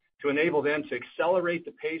with to enable them to accelerate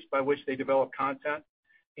the pace by which they develop content,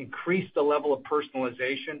 increase the level of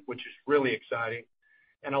personalization, which is really exciting,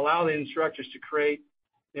 and allow the instructors to create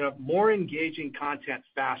more engaging content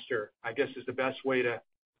faster, I guess is the best way to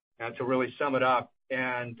really sum it up.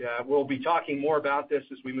 And we'll be talking more about this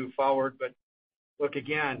as we move forward. But look,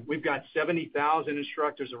 again, we've got 70,000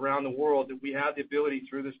 instructors around the world that we have the ability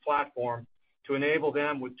through this platform to enable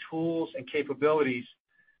them with tools and capabilities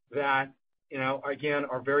that, again,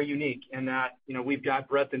 are very unique and that, we've got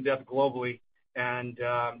breadth and depth globally. And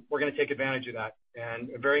we're going to take advantage of that. And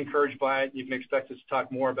I'm very encouraged by it. You can expect us to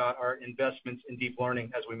talk more about our investments in deep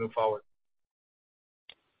learning as we move forward.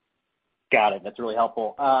 Got it. That's really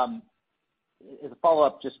helpful. As a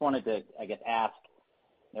follow-up, just wanted to, ask,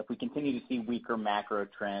 if we continue to see weaker macro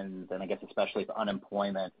trends, and I guess especially if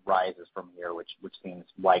unemployment rises from here, which seems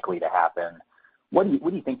likely to happen, what do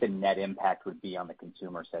you think the net impact would be on the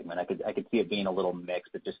consumer segment? I could see it being a little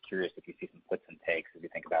mixed, but just curious if you see some puts and takes as you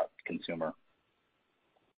think about consumer.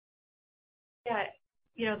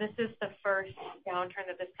 Yeah, this is the first downturn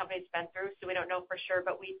that this company's been through, so we don't know for sure,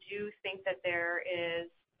 but we do think that there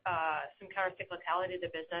is some countercyclicality to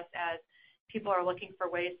the business as people are looking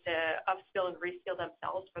for ways to upskill and reskill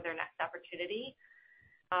themselves for their next opportunity.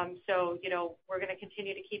 So, we're going to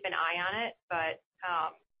continue to keep an eye on it, but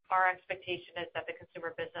our expectation is that the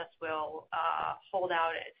consumer business will hold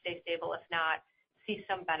out and stay stable, if not see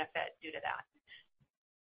some benefit due to that.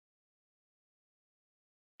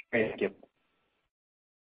 Great, thank you.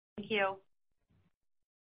 Thank you.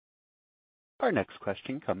 Our next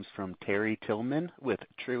question comes from Terry Tillman with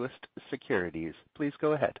Truist Securities. Please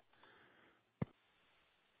go ahead.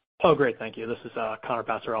 Oh, great. Thank you. This is Connor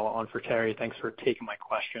Passarella on for Terry. Thanks for taking my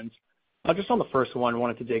questions. Just on the first one,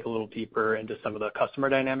 wanted to dig a little deeper into some of the customer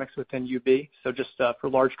dynamics within UB. So just for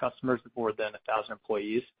large customers with more than 1,000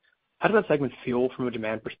 employees, how does that segment feel from a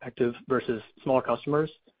demand perspective versus smaller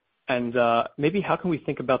customers? And maybe how can we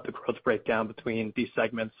think about the growth breakdown between these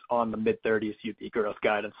segments on the mid-30s UB growth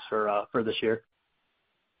guidance for this year?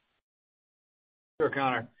 Sure,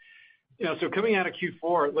 Connor. So coming out of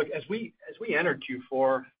Q4, look, as we entered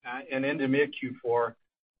Q4 and into mid Q4,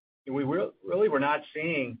 we really were not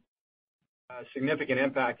seeing a significant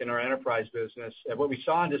impact in our enterprise business. And what we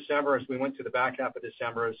saw in December as we went to the back half of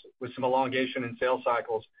December was some elongation in sales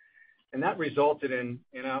cycles, and that resulted in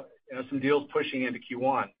some deals pushing into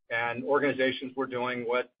Q1. And organizations were doing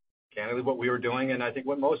what we were doing, and I think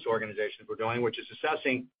what most organizations were doing, which is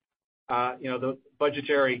assessing the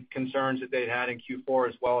budgetary concerns that they'd had in Q4,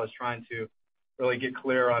 as well as trying to really get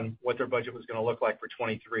clear on what their budget was going to look like for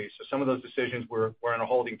 23. So some of those decisions were in a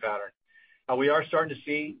holding pattern. We are starting to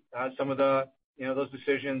see some of the those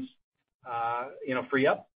decisions free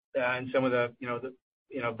up, and some of the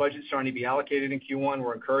budgets starting to be allocated in Q1.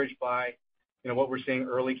 We're encouraged by what we're seeing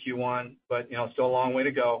early Q1, but still a long way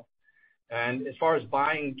to go. And as far as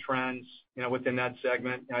buying trends within that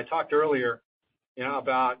segment, I talked earlier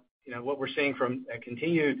about what we're seeing from a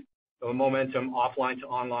continued momentum offline to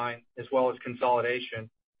online, as well as consolidation.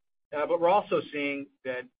 But we're also seeing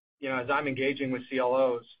that as I'm engaging with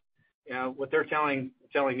CLOs, what they're telling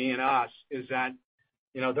me and us is that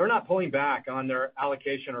they're not pulling back on their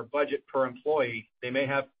allocation or budget per employee. They may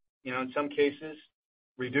have in some cases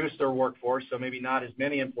reduced their workforce, so maybe not as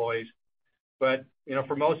many employees, But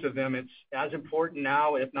for most of them, it's as important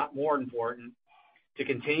now, if not more important, to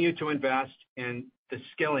continue to invest in the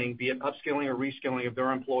skilling, be it upskilling or reskilling of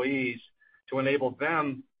their employees, to enable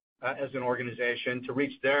them as an organization to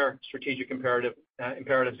reach their strategic imperatives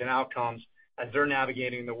and outcomes as they're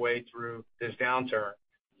navigating the way through this downturn.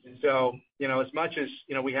 And so, as much as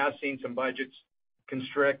we have seen some budgets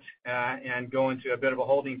constrict and go into a bit of a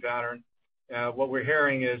holding pattern, what we're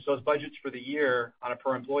hearing is those budgets for the year on a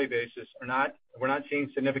per employee basis we're not seeing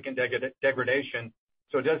significant degradation.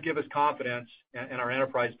 So it does give us confidence in our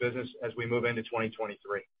enterprise business as we move into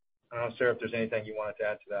 2023. I don't know, Sarah, if there's anything you wanted to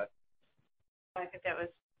add to that. I think that was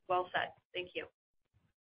well said. Thank you.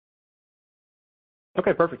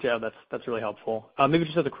 Okay, perfect. Yeah, that's really helpful. Maybe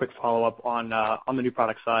just as a quick follow-up on the new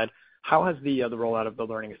product side, how has the rollout of the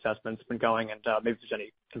learning assessments been going, and maybe if there's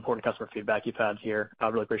any important customer feedback you've had here. I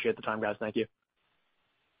really appreciate the time, guys. Thank you.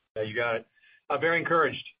 Yeah, you got it. Very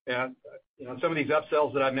encouraged. Some of these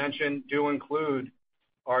upsells that I mentioned do include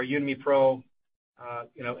our Udemy Pro,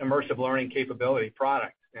 immersive learning capability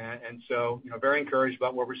product, and so very encouraged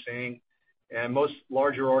about what we're seeing. And most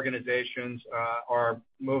larger organizations are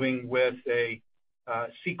moving with a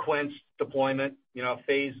sequenced deployment,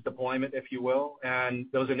 phased deployment, if you will. And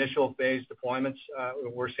those initial phased deployments,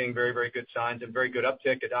 we're seeing very, very good signs and very good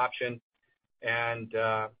uptick, adoption, and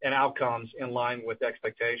outcomes in line with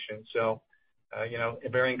expectations. So,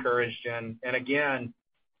 very encouraged. And again,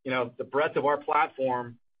 the breadth of our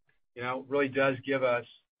platform, really does give us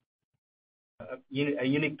a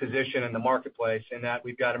unique position in the marketplace in that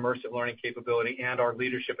we've got immersive learning capability and our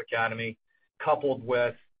Leadership Academy coupled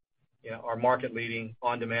with our market-leading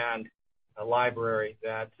on-demand library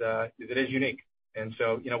that is unique. And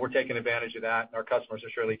so, we're taking advantage of that, and our customers are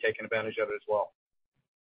surely taking advantage of it as well.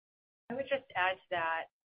 I would just add to that,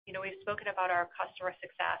 we've spoken about our customer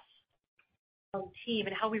success team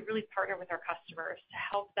and how we really partner with our customers to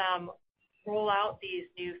help them roll out these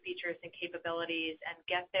new features and capabilities and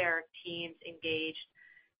get their teams engaged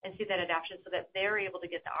and see that adoption so that they're able to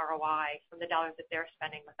get the ROI from the dollars that they're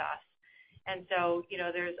spending with us. And so,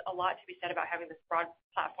 there's a lot to be said about having this broad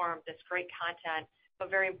platform, this great content, but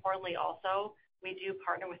very importantly also, we do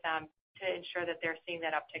partner with them to ensure that they're seeing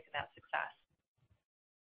that uptick and that success.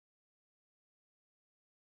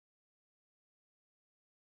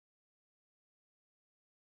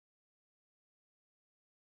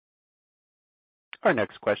 Our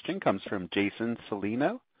next question comes from Jason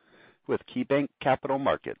Celino with KeyBanc Capital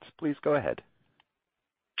Markets. Please go ahead.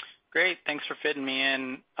 Great. Thanks for fitting me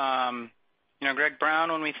in. Greg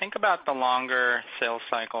Brown, when we think about the longer sales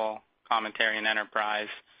cycle commentary in enterprise,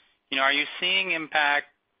 are you seeing impact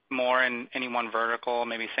more in any one vertical,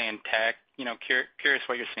 maybe say in tech? Curious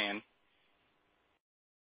what you're seeing.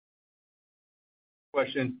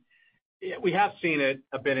 Question. Yeah, we have seen it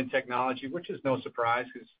a bit in technology, which is no surprise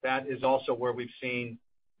because that is also where we've seen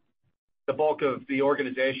the bulk of the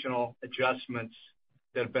organizational adjustments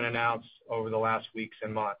that have been announced over the last weeks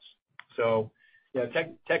and months. So, yeah,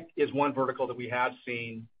 tech is one vertical that we have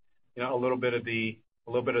seen, a little bit of the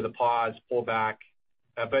pause, pullback,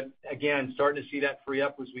 but again, starting to see that free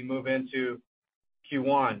up as we move into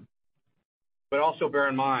Q1. But also bear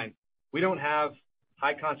in mind, we don't have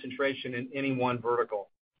high concentration in any one vertical.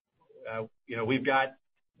 We've got,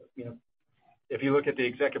 if you look at the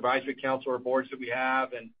executive advisory council or boards that we have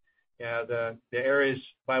and the areas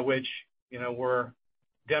by which, we're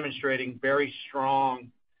demonstrating very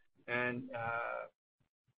strong and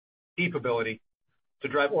deep ability to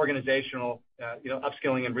drive organizational,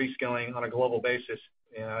 upskilling and reskilling on a global basis.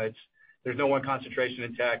 There's no one concentration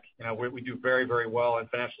in tech. We do very, very well in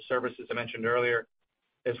financial services, I mentioned earlier,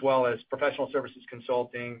 as well as professional services,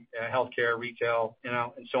 consulting, healthcare, retail,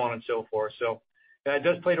 and so on and so forth. So it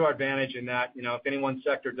does play to our advantage in that, if any one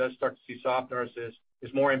sector does start to see softness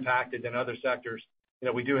is more impacted than other sectors,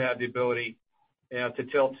 we do have the ability, to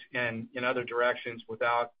tilt in other directions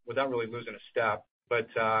without really losing a step. But,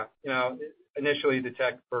 initially the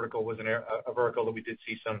tech vertical was a vertical that we did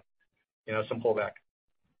see some pullback.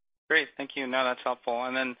 Great. Thank you. No, that's helpful.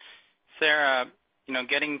 And then Sarah,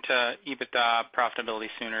 getting to EBITDA profitability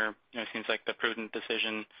sooner, seems like the prudent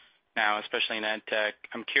decision now, especially in ed tech.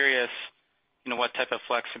 I'm curious, what type of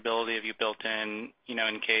flexibility have you built in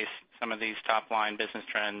case some of these top line business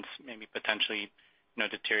trends maybe potentially,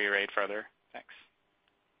 deteriorate further? Thanks.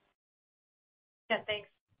 Yeah, thanks,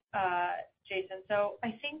 Jason. So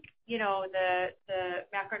I think, the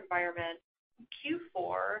macro environment,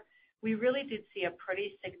 Q4, we really did see a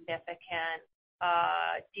pretty significant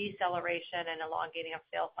deceleration and elongating of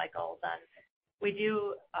sales cycles, and we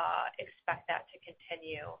do expect that to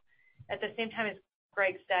continue. At the same time, as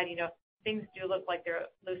Greg said, things do look like they're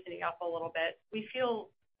loosening up a little bit. We feel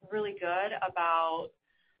really good about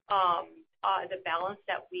the balance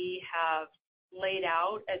that we have laid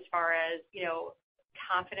out as far as,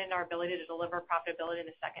 confident in our ability to deliver profitability in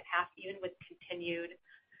the second half, even with continued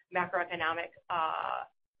macroeconomic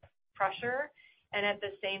pressure, and at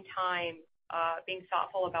the same time being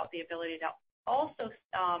thoughtful about the ability to also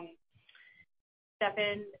step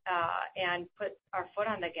in and put our foot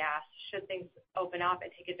on the gas should things open up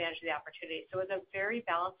and take advantage of the opportunity. So it's a very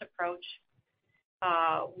balanced approach.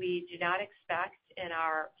 We do not expect in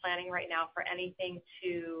our planning right now for anything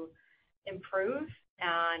to improve,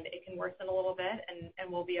 and it can worsen a little bit,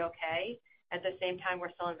 and we'll be okay. At the same time,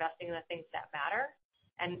 we're still investing in the things that matter,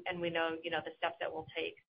 and we know, the steps that we'll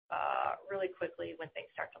take really quickly when things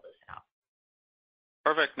start to loosen up.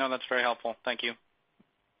 Perfect. No, that's very helpful. Thank you.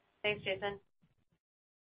 Thanks, Jason.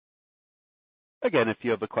 Again, if you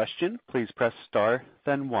have a question, please press star,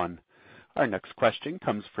 then one. Our next question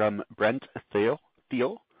comes from Brent Thiel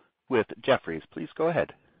with Jefferies. Please go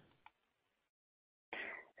ahead.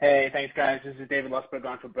 Hey, thanks, guys. This is David Lustberg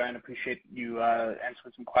on for Brent. Appreciate you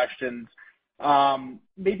answering some questions.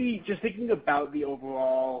 Maybe just thinking about the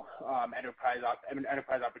overall enterprise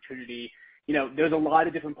opportunity. There's a lot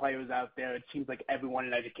of different players out there. It seems like everyone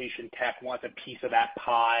in education tech wants a piece of that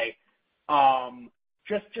pie.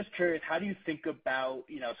 Just curious, how do you think about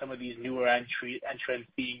some of these newer entrants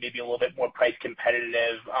being maybe a little bit more price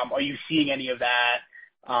competitive? Are you seeing any of that?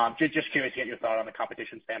 Just curious to get your thought on the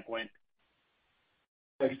competition standpoint.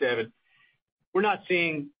 Thanks, David. We're not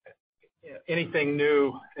seeing anything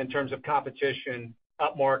new in terms of competition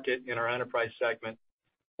upmarket in our enterprise segment.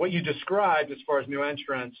 What you described as far as new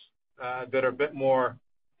entrants that are a bit more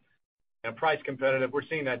price competitive, we're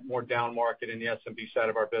seeing that more down market in the SMB side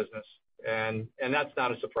of our business, and that's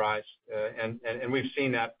not a surprise. And we've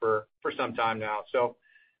seen that for some time now. So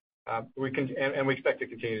we expect to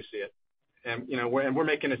continue to see it. And we're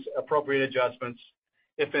making appropriate adjustments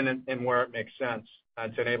if and where it makes sense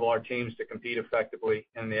to enable our teams to compete effectively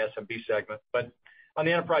in the SMB segment. But on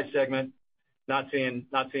the enterprise segment, not seeing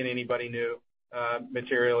anybody new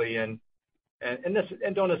materially, and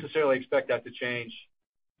don't necessarily expect that to change,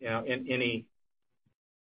 in any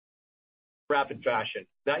rapid fashion.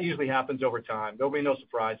 That usually happens over time. There'll be no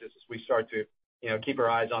surprises as we start to, keep our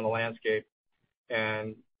eyes on the landscape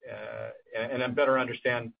and then better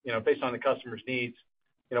understand, based on the customer's needs,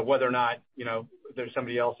 whether or not, there's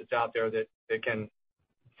somebody else that's out there that can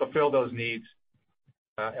fulfill those needs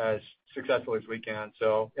as successfully as we can.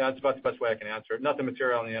 So yeah, that's about the best way I can answer it. Nothing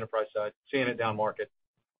material on the enterprise side, seeing it down market.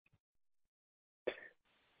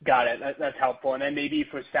 Got it. That's helpful. And then maybe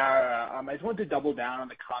for Sarah, I just wanted to double down on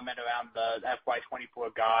the comment around the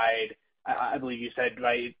FY24 guide. I believe you said,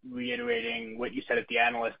 right, reiterating what you said at the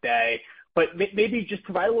Analyst Day. But maybe just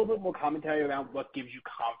provide a little bit more commentary around what gives you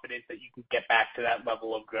confidence that you can get back to that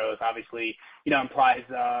level of growth. Obviously, implies,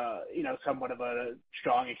 somewhat of a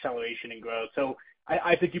strong acceleration in growth. So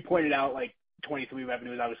I think you pointed out, 23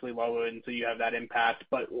 revenue is obviously lower, and so you have that impact.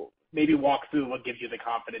 But maybe walk through what gives you the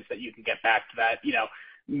confidence that you can get back to that,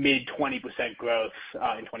 mid 20% growth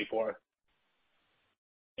in 24.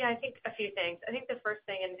 Yeah, I think a few things. I think the first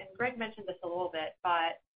thing, and Greg mentioned this a little bit,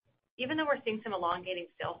 but even though we're seeing some elongating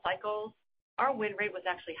sales cycles, our win rate was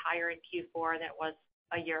actually higher in Q4 than it was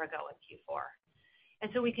a year ago in Q4.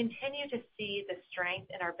 And so we continue to see the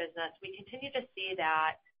strength in our business. We continue to see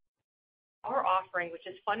that our offering, which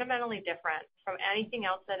is fundamentally different from anything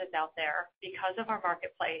else that is out there because of our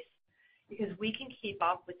marketplace, because we can keep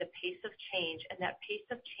up with the pace of change, and that pace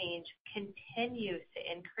of change continues to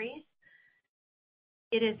increase.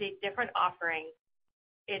 It is a different offering.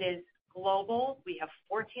 It is global. We have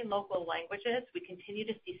 14 local languages. We continue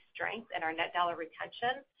to see strength in our net dollar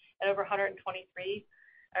retention at over 123,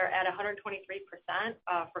 or at 123%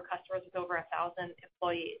 for customers with over 1,000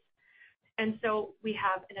 employees. And so we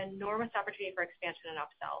have an enormous opportunity for expansion and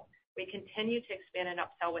upsell. We continue to expand and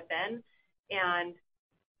upsell within, and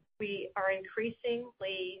we are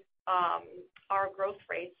increasingly, our growth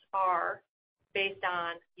rates are based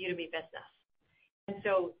on Udemy Business. And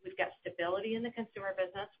so we've got stability in the consumer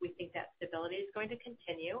business. We think that stability is going to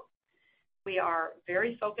continue. We are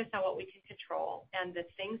very focused on what we can control, and the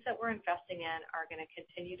things that we're investing in are going to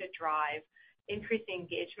continue to drive increasing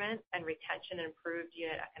engagement and retention and improved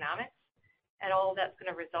unit economics, and all of that's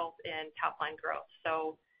going to result in top-line growth.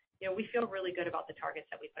 So, we feel really good about the targets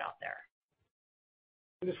that we put out there.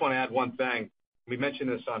 I just want to add one thing. We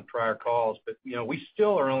mentioned this on prior calls, but, we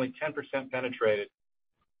still are only 10% penetrated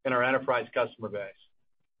in our enterprise customer base.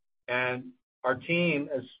 And our team,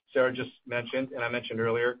 as Sarah just mentioned, and I mentioned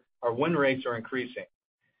earlier, our win rates are increasing.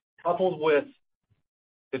 Coupled with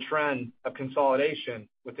the trend of consolidation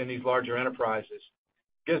within these larger enterprises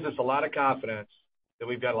gives us a lot of confidence that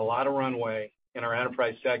we've got a lot of runway in our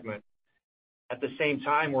enterprise segment. At the same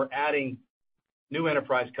time, we're adding new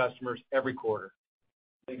enterprise customers every quarter.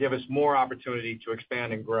 They give us more opportunity to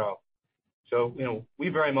expand and grow. So, we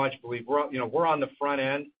very much believe we're on the front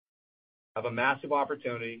end of a massive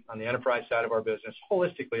opportunity on the enterprise side of our business,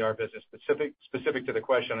 holistically our business, specific to the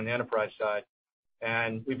question on the enterprise side.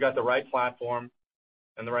 And we've got the right platform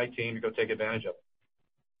and the right team to go take advantage of it.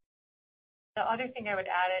 The other thing I would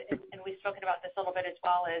add, and we've spoken about this a little bit as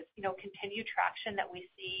well, is continued traction that we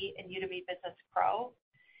see in Udemy Business Pro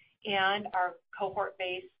and our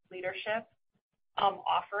cohort-based leadership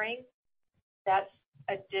offering. That's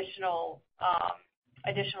additional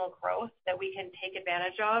growth that we can take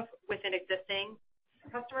advantage of within existing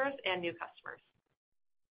customers and new customers.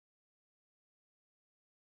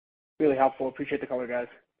 Really helpful. Appreciate the color, guys.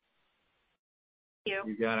 Thank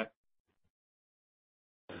you. You got it.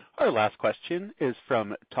 Our last question is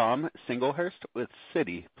from Tom Singlehurst with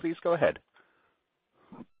Citi. Please go ahead.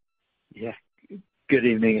 Yeah. Good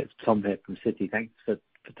evening. It's Tom here from Citi. Thanks for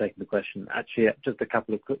taking the question. Actually, just a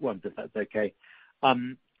couple of quick ones, if that's okay.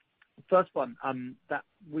 First one, that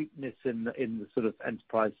weakness in the sort of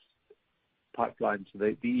enterprise pipeline, so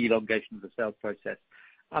the elongation of the sales process.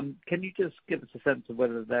 Can you just give us a sense of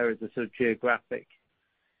whether there is a sort of geographic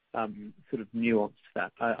sort of nuance to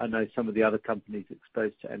that? I know some of the other companies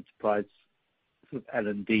exposed to enterprise sort of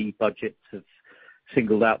L&D budgets have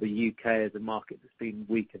singled out the UK as a market that's been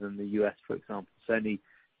weaker than the US, for example. So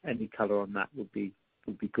any color on that would be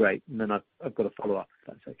great. And then I've got a follow-up, if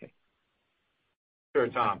that's okay. Sure,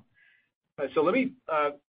 Tom. So let me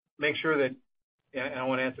make sure that, and I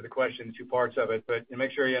want to answer the question in two parts of it, but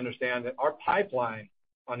make sure you understand that our pipeline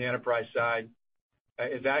on the enterprise side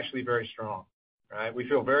is actually very strong. Right? We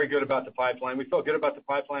feel very good about the pipeline. We felt good about the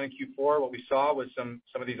pipeline in Q4. What we saw was some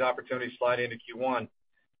of these opportunities slide into Q1.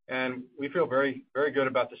 And we feel very, very good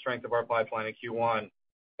about the strength of our pipeline in Q1,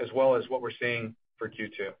 as well as what we're seeing for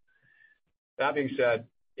Q2. That being said,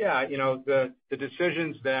 yeah, the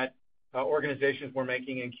decisions that organizations were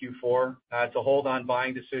making in Q4 to hold on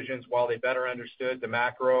buying decisions while they better understood the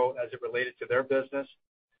macro as it related to their business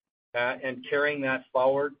and carrying that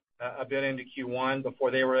forward a bit into Q1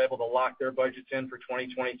 before they were able to lock their budgets in for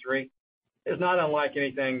 2023 is not unlike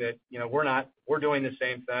anything that, we're doing the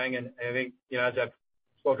same thing. And I think, as I've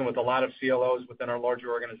spoken with a lot of CLOs within our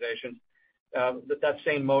larger organizations, that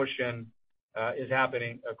same motion is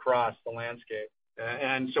happening across the landscape.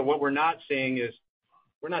 And so what we're not seeing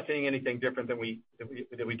anything different than we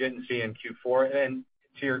didn't see in Q4. And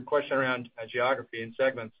to your question around geography and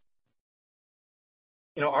segments,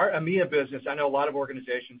 our EMEA business, I know a lot of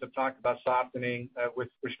organizations have talked about softening with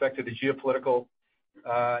respect to the geopolitical,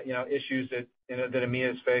 issues that EMEA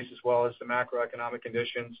has faced, as well as the macroeconomic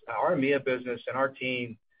conditions. Our EMEA business and our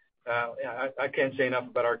team, I can't say enough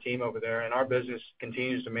about our team over there, and our business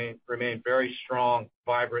continues to remain very strong,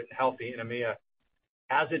 vibrant, and healthy in EMEA,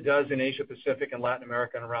 as it does in Asia Pacific and Latin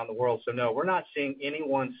America and around the world. So no, we're not seeing any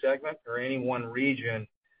one segment or any one region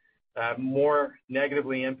more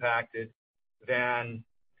negatively impacted than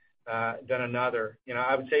another.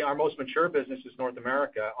 I would say our most mature business is North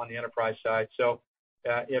America on the enterprise side. So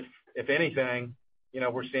if anything,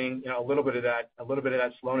 we're seeing a little bit of that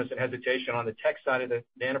slowness and hesitation on the tech side of the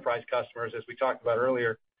enterprise customers, as we talked about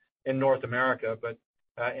earlier, in North America. But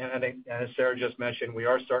and I think, as Sarah just mentioned, we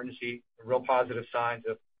are starting to see real positive signs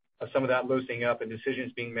of some of that loosening up and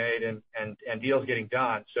decisions being made and deals getting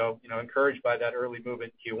done. So encouraged by that early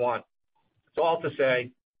movement in Q1. So all to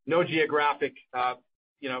say, no geographic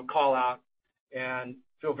call out, and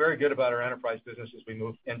feel very good about our enterprise business as we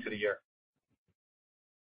move into the year.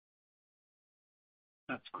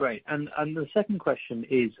 That's great. And the second question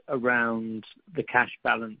is around the cash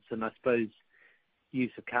balance and, I suppose,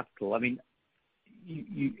 use of capital. I mean,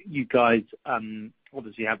 you guys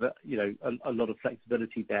obviously have a lot of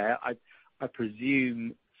flexibility there. I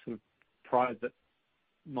presume sort of private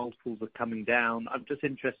multiples are coming down. I'm just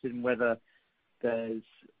interested in whether there's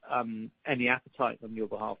any appetite on your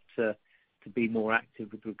behalf to be more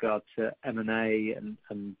active with regard to M&A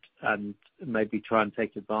and maybe try and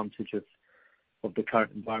take advantage of the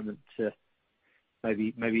current environment to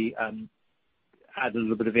maybe add a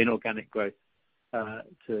little bit of inorganic growth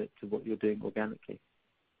to what you're doing organically.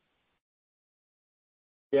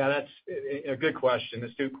 Yeah, that's a good question,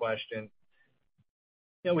 astute question.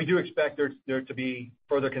 We do expect there to be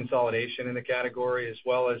further consolidation in the category, as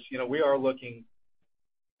well as, we are looking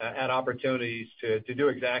at opportunities to do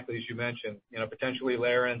exactly as you mentioned, potentially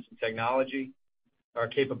layer in some technology or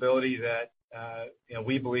capability that,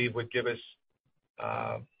 we believe would give us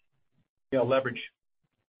leverage.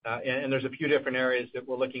 And there's a few different areas that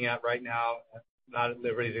we're looking at right now. Not at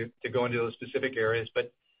liberty to go into those specific areas,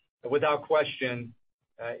 but without question,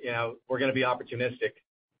 we're going to be opportunistic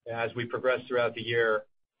as we progress throughout the year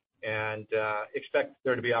and expect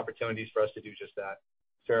there to be opportunities for us to do just that.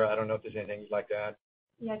 Sarah, I don't know if there's anything you'd like to add.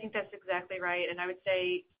 Yeah, I think that's exactly right. And I would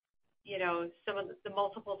say, some of the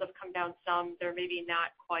multiples have come down some. They're maybe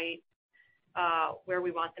not quite where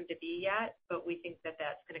we want them to be yet, but we think that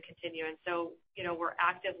that's going to continue. And so, we're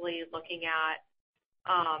actively looking at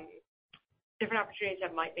different opportunities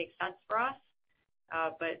that might make sense for us,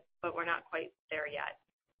 but we're not quite there yet.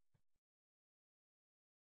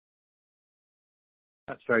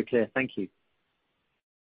 That's very clear. Thank you.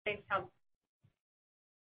 Thanks, Tom.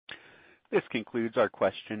 This concludes our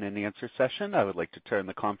question and answer session. I would like to turn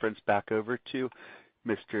the conference back over to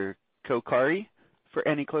Mr. Coccari for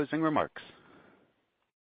any closing remarks.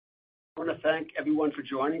 I want to thank everyone for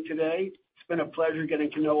joining today. It's been a pleasure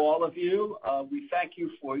getting to know all of you. We thank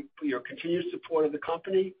you for your continued support of the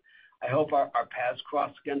company. I hope our paths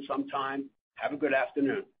cross again sometime. Have a good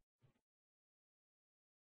afternoon.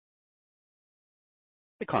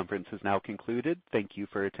 The conference is now concluded. Thank you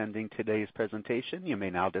for attending today's presentation. You may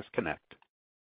now disconnect.